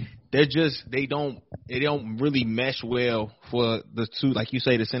players. They don't really mesh well for the 2, like you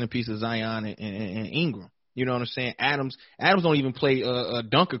say, the centerpiece of Zion and Ingram. You know what I'm saying? Adams don't even play a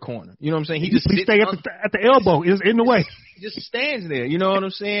dunker corner. You know what I'm saying? He just stay at the elbow. Is in the way. He just stands there. You know what I'm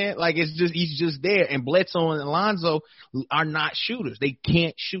saying? Like he's just there. And Bledsoe and Alonzo are not shooters. They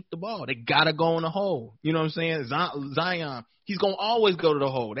can't shoot the ball. They gotta go in the hole. You know what I'm saying? Zion, he's gonna always go to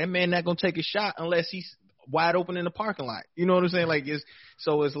the hole. That man not gonna take a shot unless he's wide open in the parking lot. You know what I'm saying? Like it's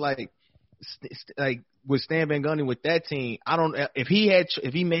like with Stan Van Gundy with that team, I don't if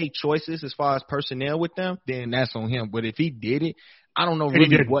he made choices as far as personnel with them, then that's on him. But if he did it, I don't know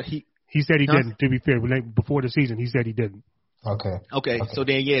really what he said he didn't. To be fair, before the season, he said he didn't. Okay. So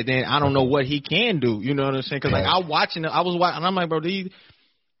then I don't know what he can do. You know what I'm saying? Because like I was watching, and I'm like, bro, they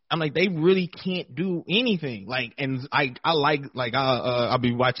really can't do anything. Like, and I'll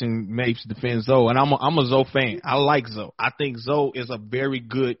be watching Mapes defend Zoe, and I'm a Zoe fan. I like Zoe. I think Zoe is a very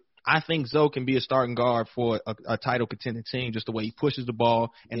good. I think Zoe can be a starting guard for a title contending team, just the way he pushes the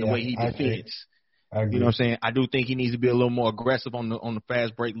ball and the way he defends. I agree. You know what I'm saying? I do think he needs to be a little more aggressive on the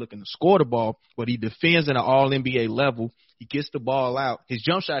fast break, looking to score the ball, but he defends at an all NBA level. He gets the ball out. His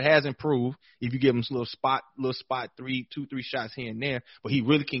jump shot has improved if you give him a little spot 2-3 shots here and there, but he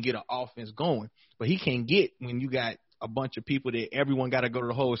really can get an offense going. But he can't get when you got a bunch of people that everyone got to go to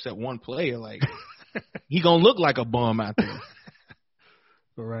the hole except one player. Like he gonna look like a bum out there.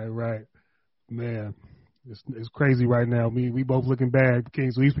 Right. Man, it's crazy right now. We both looking bad,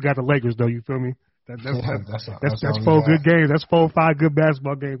 Kings. At least we got the Lakers, though. You feel me? That's 4 good games. That's 4 or 5 good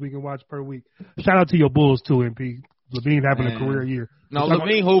basketball games we can watch per week. Shout out to your Bulls too, MP. LaVine having a career year. No,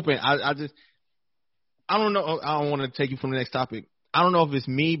 LaVine hooping. I don't know. I don't want to take you from the next topic. I don't know if it's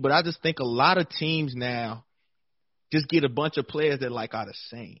me, but I just think a lot of teams now just get a bunch of players that like are the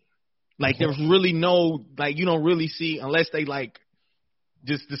same. Like there's really no you don't really see unless they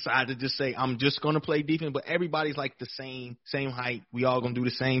just decide to just say, I'm just going to play defense, but everybody's like the same height. We all going to do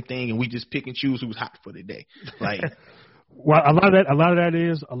the same thing, and we just pick and choose who's hot for the day. Like, well, a lot of that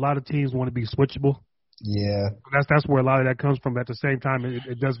is a lot of teams want to be switchable. Yeah. That's where a lot of that comes from. At the same time,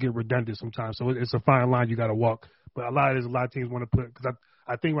 it does get redundant sometimes. So it's a fine line you got to walk. But a lot of teams want to put, because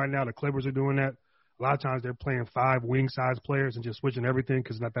I think right now the Clippers are doing that. A lot of times they're playing 5 wing size players and just switching everything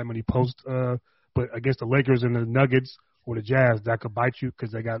because not that many posts. But against the Lakers and the Nuggets or the Jazz, that could bite you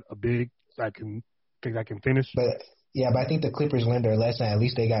because they got a big that can finish. But I think the Clippers learned their lesson. At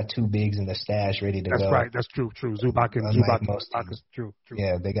least they got 2 bigs in the stash ready to go. That's right. That's true. Zubac is true.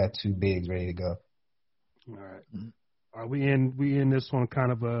 Yeah, they got 2 bigs ready to go. All right. We in this on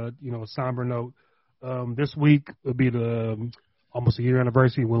kind of a a somber note. This week will be the almost a year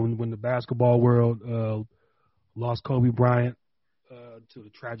anniversary when the basketball world lost Kobe Bryant to the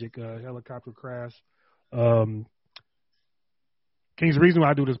tragic helicopter crash. Kings, the reason why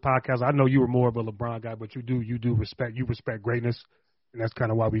I do this podcast, I know you were more of a LeBron guy, but you do respect greatness, and that's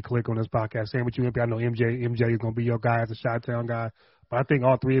kind of why we click on this podcast. Same with you, MP. I know MJ is going to be your guy as a Chi-Town guy, but I think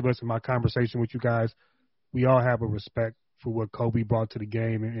all 3 of us in my conversation with you guys, we all have a respect for what Kobe brought to the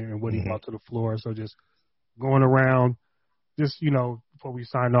game and what he brought to the floor. So just going around, just before we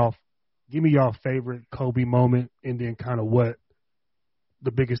sign off, give me your favorite Kobe moment, and then kind of what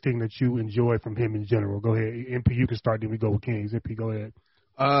the biggest thing that you enjoy from him in general. Go ahead. MP, you can start, then we go with Kings. MP, go ahead.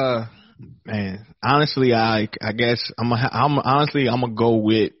 Man, honestly, I guess I'm gonna go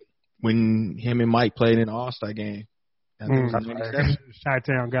with when him and Mike played in the All-Star game.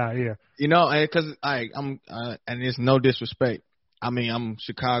 Chi-Town guy, yeah. And because and it's no disrespect. I mean, I'm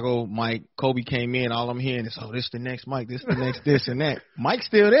Chicago. Mike, Kobe came in. All I'm hearing is, "Oh, this the next Mike. This the next this and that." Mike's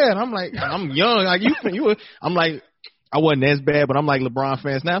still there, and I'm like, I'm young. Like you. I'm like, I wasn't as bad, but I'm like LeBron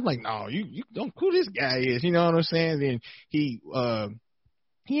fans now. I'm like, no, you don't who this guy is. You know what I'm saying? Then he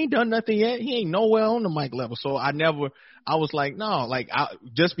ain't done nothing yet. He ain't nowhere on the Mike level. So I was like, no,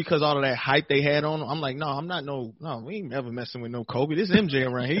 just because all of that hype they had on him, I'm like, no, we ain't ever messing with no Kobe. This is MJ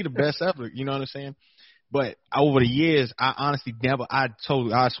around here. He the best ever. You know what I'm saying? But over the years, I honestly I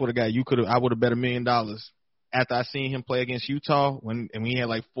swear to God, I would have bet $1 million after I seen him play against Utah when he had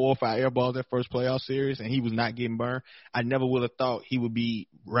like 4 or 5 air balls that first playoff series and he was not getting burned. I never would have thought he would be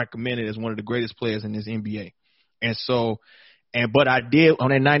recommended as one of the greatest players in this NBA. And so, but I did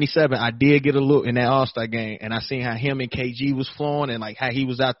on that 97, I did get a look in that All-Star game and I seen how him and KG was flowing and like how he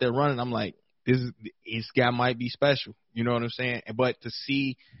was out there running. I'm like, this guy might be special. You know what I'm saying? But to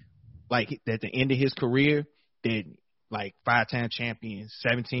see like at the end of his career that like 5-time champion,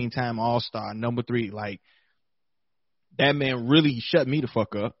 17-time All-Star, number 3, like, that man really shut me the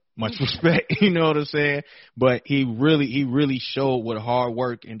fuck up. Much respect, you know what I'm saying? But he really showed what hard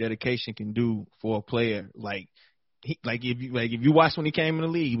work and dedication can do for a player. If you watch when he came in the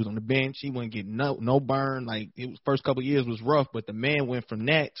league, he was on the bench. He wasn't getting no burn. Like first couple of years was rough, but the man went from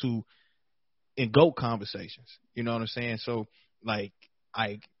that to in GOAT conversations. You know what I'm saying? So, like,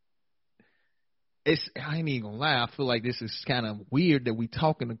 I ain't even gonna lie. I feel like this is kind of weird that we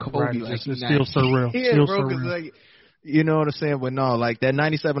talking to Kobe. Right, like it's still surreal. Yeah, still bro, 'cause surreal. like, you know what I'm saying? But no, like that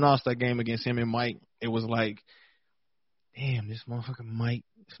 '97 All-Star game against him and Mike, it was like, damn, this motherfucker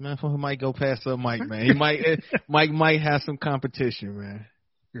might go past up Mike, man. He Mike might have some competition, man.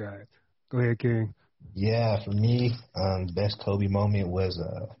 Right. Go ahead, King. Yeah, for me, the best Kobe moment was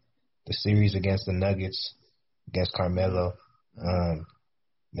the series against the Nuggets, against Carmelo.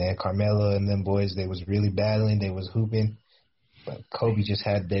 Man, Carmelo and them boys, they was really battling. They was hooping. But Kobe just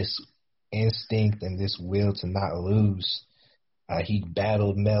had this instinct and this will to not lose. He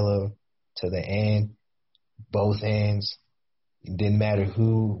battled Melo to the end, both hands. It didn't matter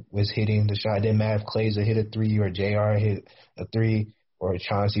who was hitting the shot. It didn't matter if Klaiser hit a three or JR hit a three or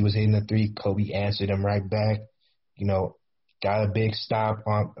Chauncey was hitting a three. Kobe answered him right back. You know, got a big stop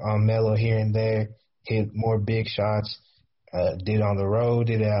on Melo here and there, hit more big shots, did on the road,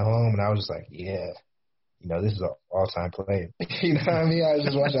 did it at home, and I was just like, yeah, you know, this is an all-time player. You know what I mean? I was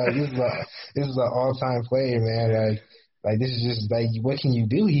just watching, this is an all-time player, man. Like this is just like, what can you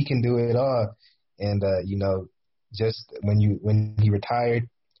do? He can do it all. And, you know, just when he retired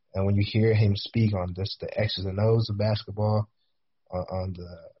and when you hear him speak on just the X's and O's of basketball, on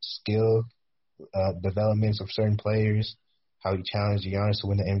the skill developments of certain players, how he challenged Giannis to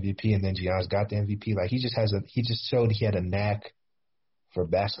win the MVP, and then Giannis got the MVP. Like he just showed he had a knack for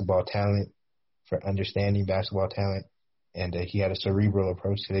basketball talent, for understanding basketball talent, and he had a cerebral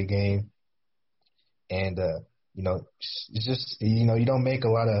approach to the game. And you know, it's just, you know, you don't make a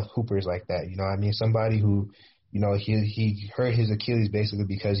lot of hoopers like that. You know what I mean? Somebody who, you know, he hurt his Achilles basically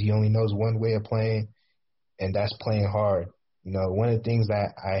because he only knows one way of playing, and that's playing hard. You know, one of the things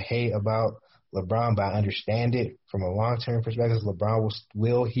that I hate about LeBron, but I understand it from a long-term perspective, LeBron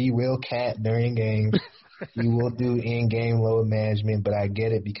will cat during games. He will do in-game load management, but I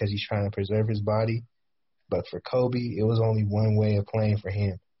get it because he's trying to preserve his body. But for Kobe, it was only one way of playing for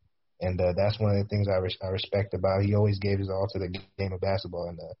him. And that's one of the things I respect about. He always gave his all to the game of basketball,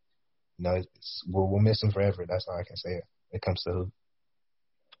 and you know, we'll miss him forever. That's all I can say when it comes to hoop.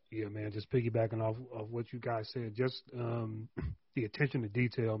 Yeah, man. Just piggybacking off of what you guys said, just the attention to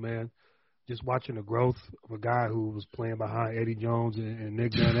detail, man. Just watching the growth of a guy who was playing behind Eddie Jones and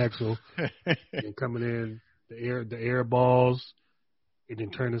Nick Van Exel, and coming in the air balls, and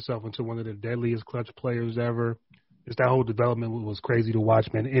then turning himself into one of the deadliest clutch players ever. Just that whole development was crazy to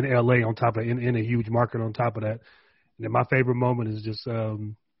watch, man. In LA, on top of in a huge market, on top of that. And then my favorite moment is just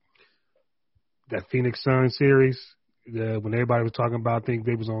that Phoenix Suns series. When everybody was talking about, I think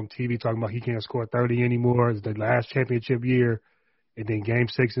they was on TV talking about he can't score 30 anymore. It's the last championship year, and then Game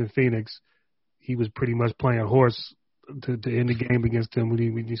 6 in Phoenix, he was pretty much playing horse to end the game against them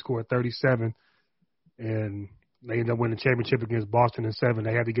when he scored 37, and they ended up winning the championship against Boston in 7.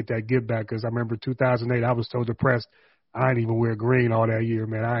 They had to get that give back because I remember 2008, I was so depressed. I didn't even wear green all that year,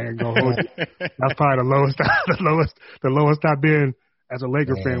 man. I ain't gonna hold you. That's probably the lowest I've been as a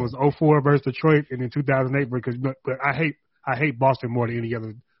Laker fan was 04 versus Detroit, and then 2008 because but I hate Boston more than any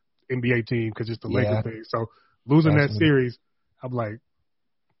other NBA team because it's the Laker thing. So losing that series, I'm like,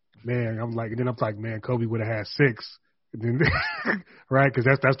 man, Kobe would have had 6. And then, right? Because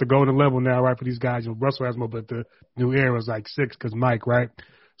that's the golden level now, right, for these guys. You know, Russell has more, but the new era was like 6 because Mike, right?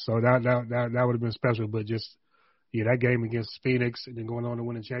 So that would have been special. But just, yeah, that game against Phoenix and then going on to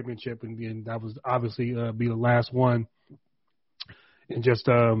win a championship, and that was obviously be the last one. And just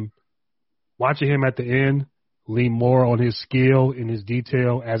watching him at the end lean more on his skill and his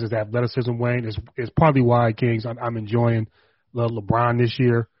detail as his athleticism wane is probably why, Kings, I'm enjoying LeBron this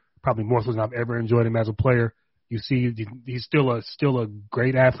year, probably more so than I've ever enjoyed him as a player. You see, he's still a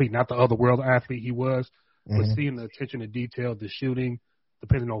great athlete, not the other world athlete he was, but seeing the attention to detail, the shooting,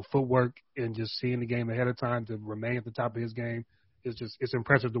 depending on footwork, and just seeing the game ahead of time to remain at the top of his game, it's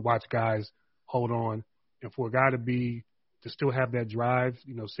impressive to watch guys hold on. And for a guy to still have that drive,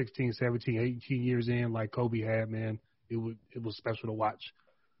 16, 17, 18 years in like Kobe had, man, it was special to watch.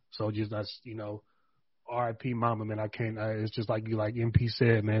 So just that's, R.I.P. Mama, man. I can't. It's just like MP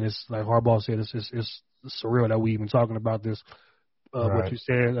said, man. It's like Harbaugh said. It's surreal that we even talking about this. Right. What you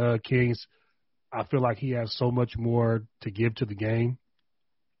said, Kings. I feel like he has so much more to give to the game,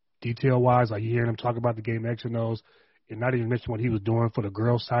 detail wise. Like you hearing him talk about the game X and O's, and not even mention what he was doing for the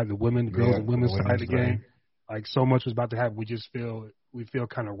girls side, the girls and women's side of the game. Like so much was about to happen. We just feel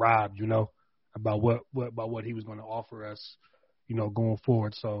kind of robbed, about what he was going to offer us, going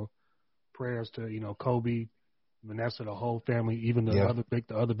forward. So. Prayers to Kobe, Vanessa, the whole family, even the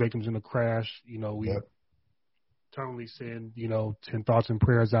other victims in the crash. eternally send, 10 thoughts and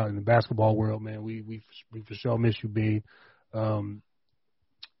prayers out in the basketball world, man. We for sure miss you, B.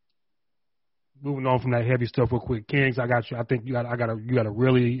 Moving on from that heavy stuff real quick. Kings, I got you. I think you got a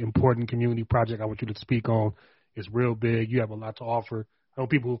really important community project I want you to speak on. It's real big. You have a lot to offer. I know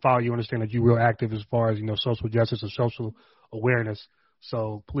people who follow you understand that you're real active as far as, social justice and social awareness.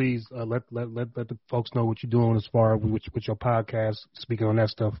 So please let the folks know what you're doing as far as with your podcast, speaking on that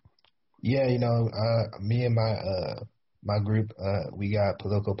stuff. Yeah, me and my group, we got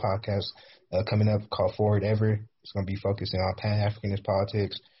political podcast coming up called Forward Ever. It's going to be focusing on Pan-Africanist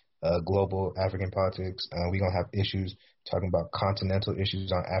politics, global African politics. We're going to have issues talking about continental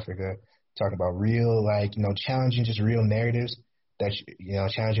issues on Africa, talking about real, challenging just real narratives that,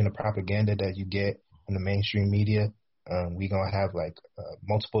 challenging the propaganda that you get in the mainstream media. We're going to have,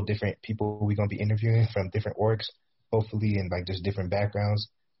 multiple different people we're going to be interviewing from different orgs, hopefully, and, just different backgrounds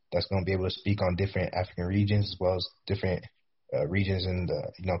that's going to be able to speak on different African regions as well as different regions in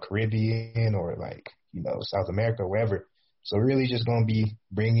the, Caribbean or, South America or wherever. So really just going to be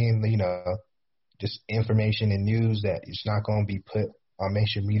bringing, just information and news that it's not going to be put on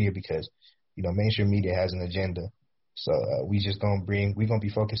mainstream media because, mainstream media has an agenda. So we're going to be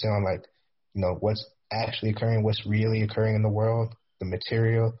focusing on, what's actually occurring, what's really occurring in the world, the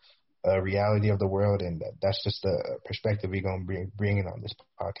material reality of the world, and that's just the perspective we're going to bring in on this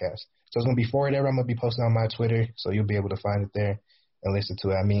podcast. So it's going to be Forward Ever. I'm going to be posting on my Twitter, so you'll be able to find it there and listen to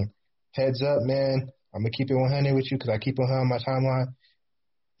it. I mean, heads up, man. I'm going to keep it 100 with you because I keep it 100 on my timeline.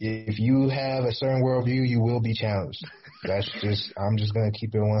 If you have a certain worldview, you will be challenged. I'm just going to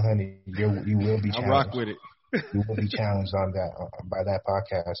keep it 100. You will be challenged. I'll rock with it. You will be challenged on that by that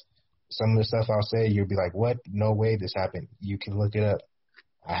podcast. Some of the stuff I'll say, you'll be like, what? No way this happened. You can look it up.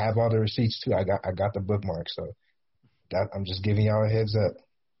 I have all the receipts too. I got the bookmark. So I'm just giving y'all a heads up.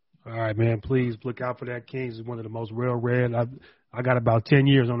 All right, man. Please look out for that. Kings is one of the most well-read. I got about 10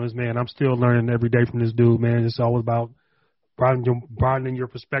 years on this man. I'm still learning every day from this dude, man. It's always about broadening your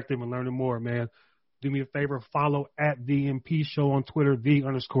perspective and learning more, man. Do me a favor, follow at the MP Show on Twitter,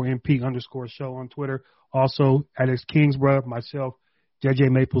 _MP_show on Twitter. Also, Alex Kingsborough, myself, JJ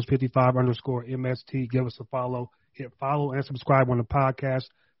Maples 55_MST. Give us a follow. Hit follow and subscribe on the podcast.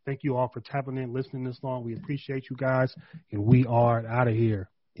 Thank you all for tapping in, listening this long. We appreciate you guys, and we are out of here.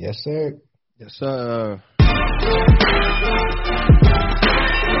 Yes, sir. Yes, sir.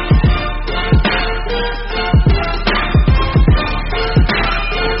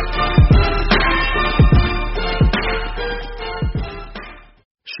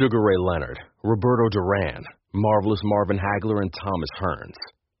 Sugar Ray Leonard, Roberto Duran, Marvelous Marvin Hagler, and Thomas Hearns.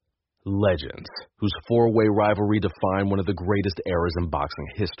 Legends, whose four-way rivalry defined one of the greatest eras in boxing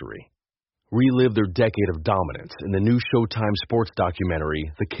history. Relive their decade of dominance in the new Showtime sports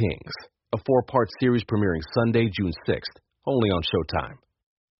documentary, The Kings, a 4-part series premiering Sunday, June 6th, only on Showtime.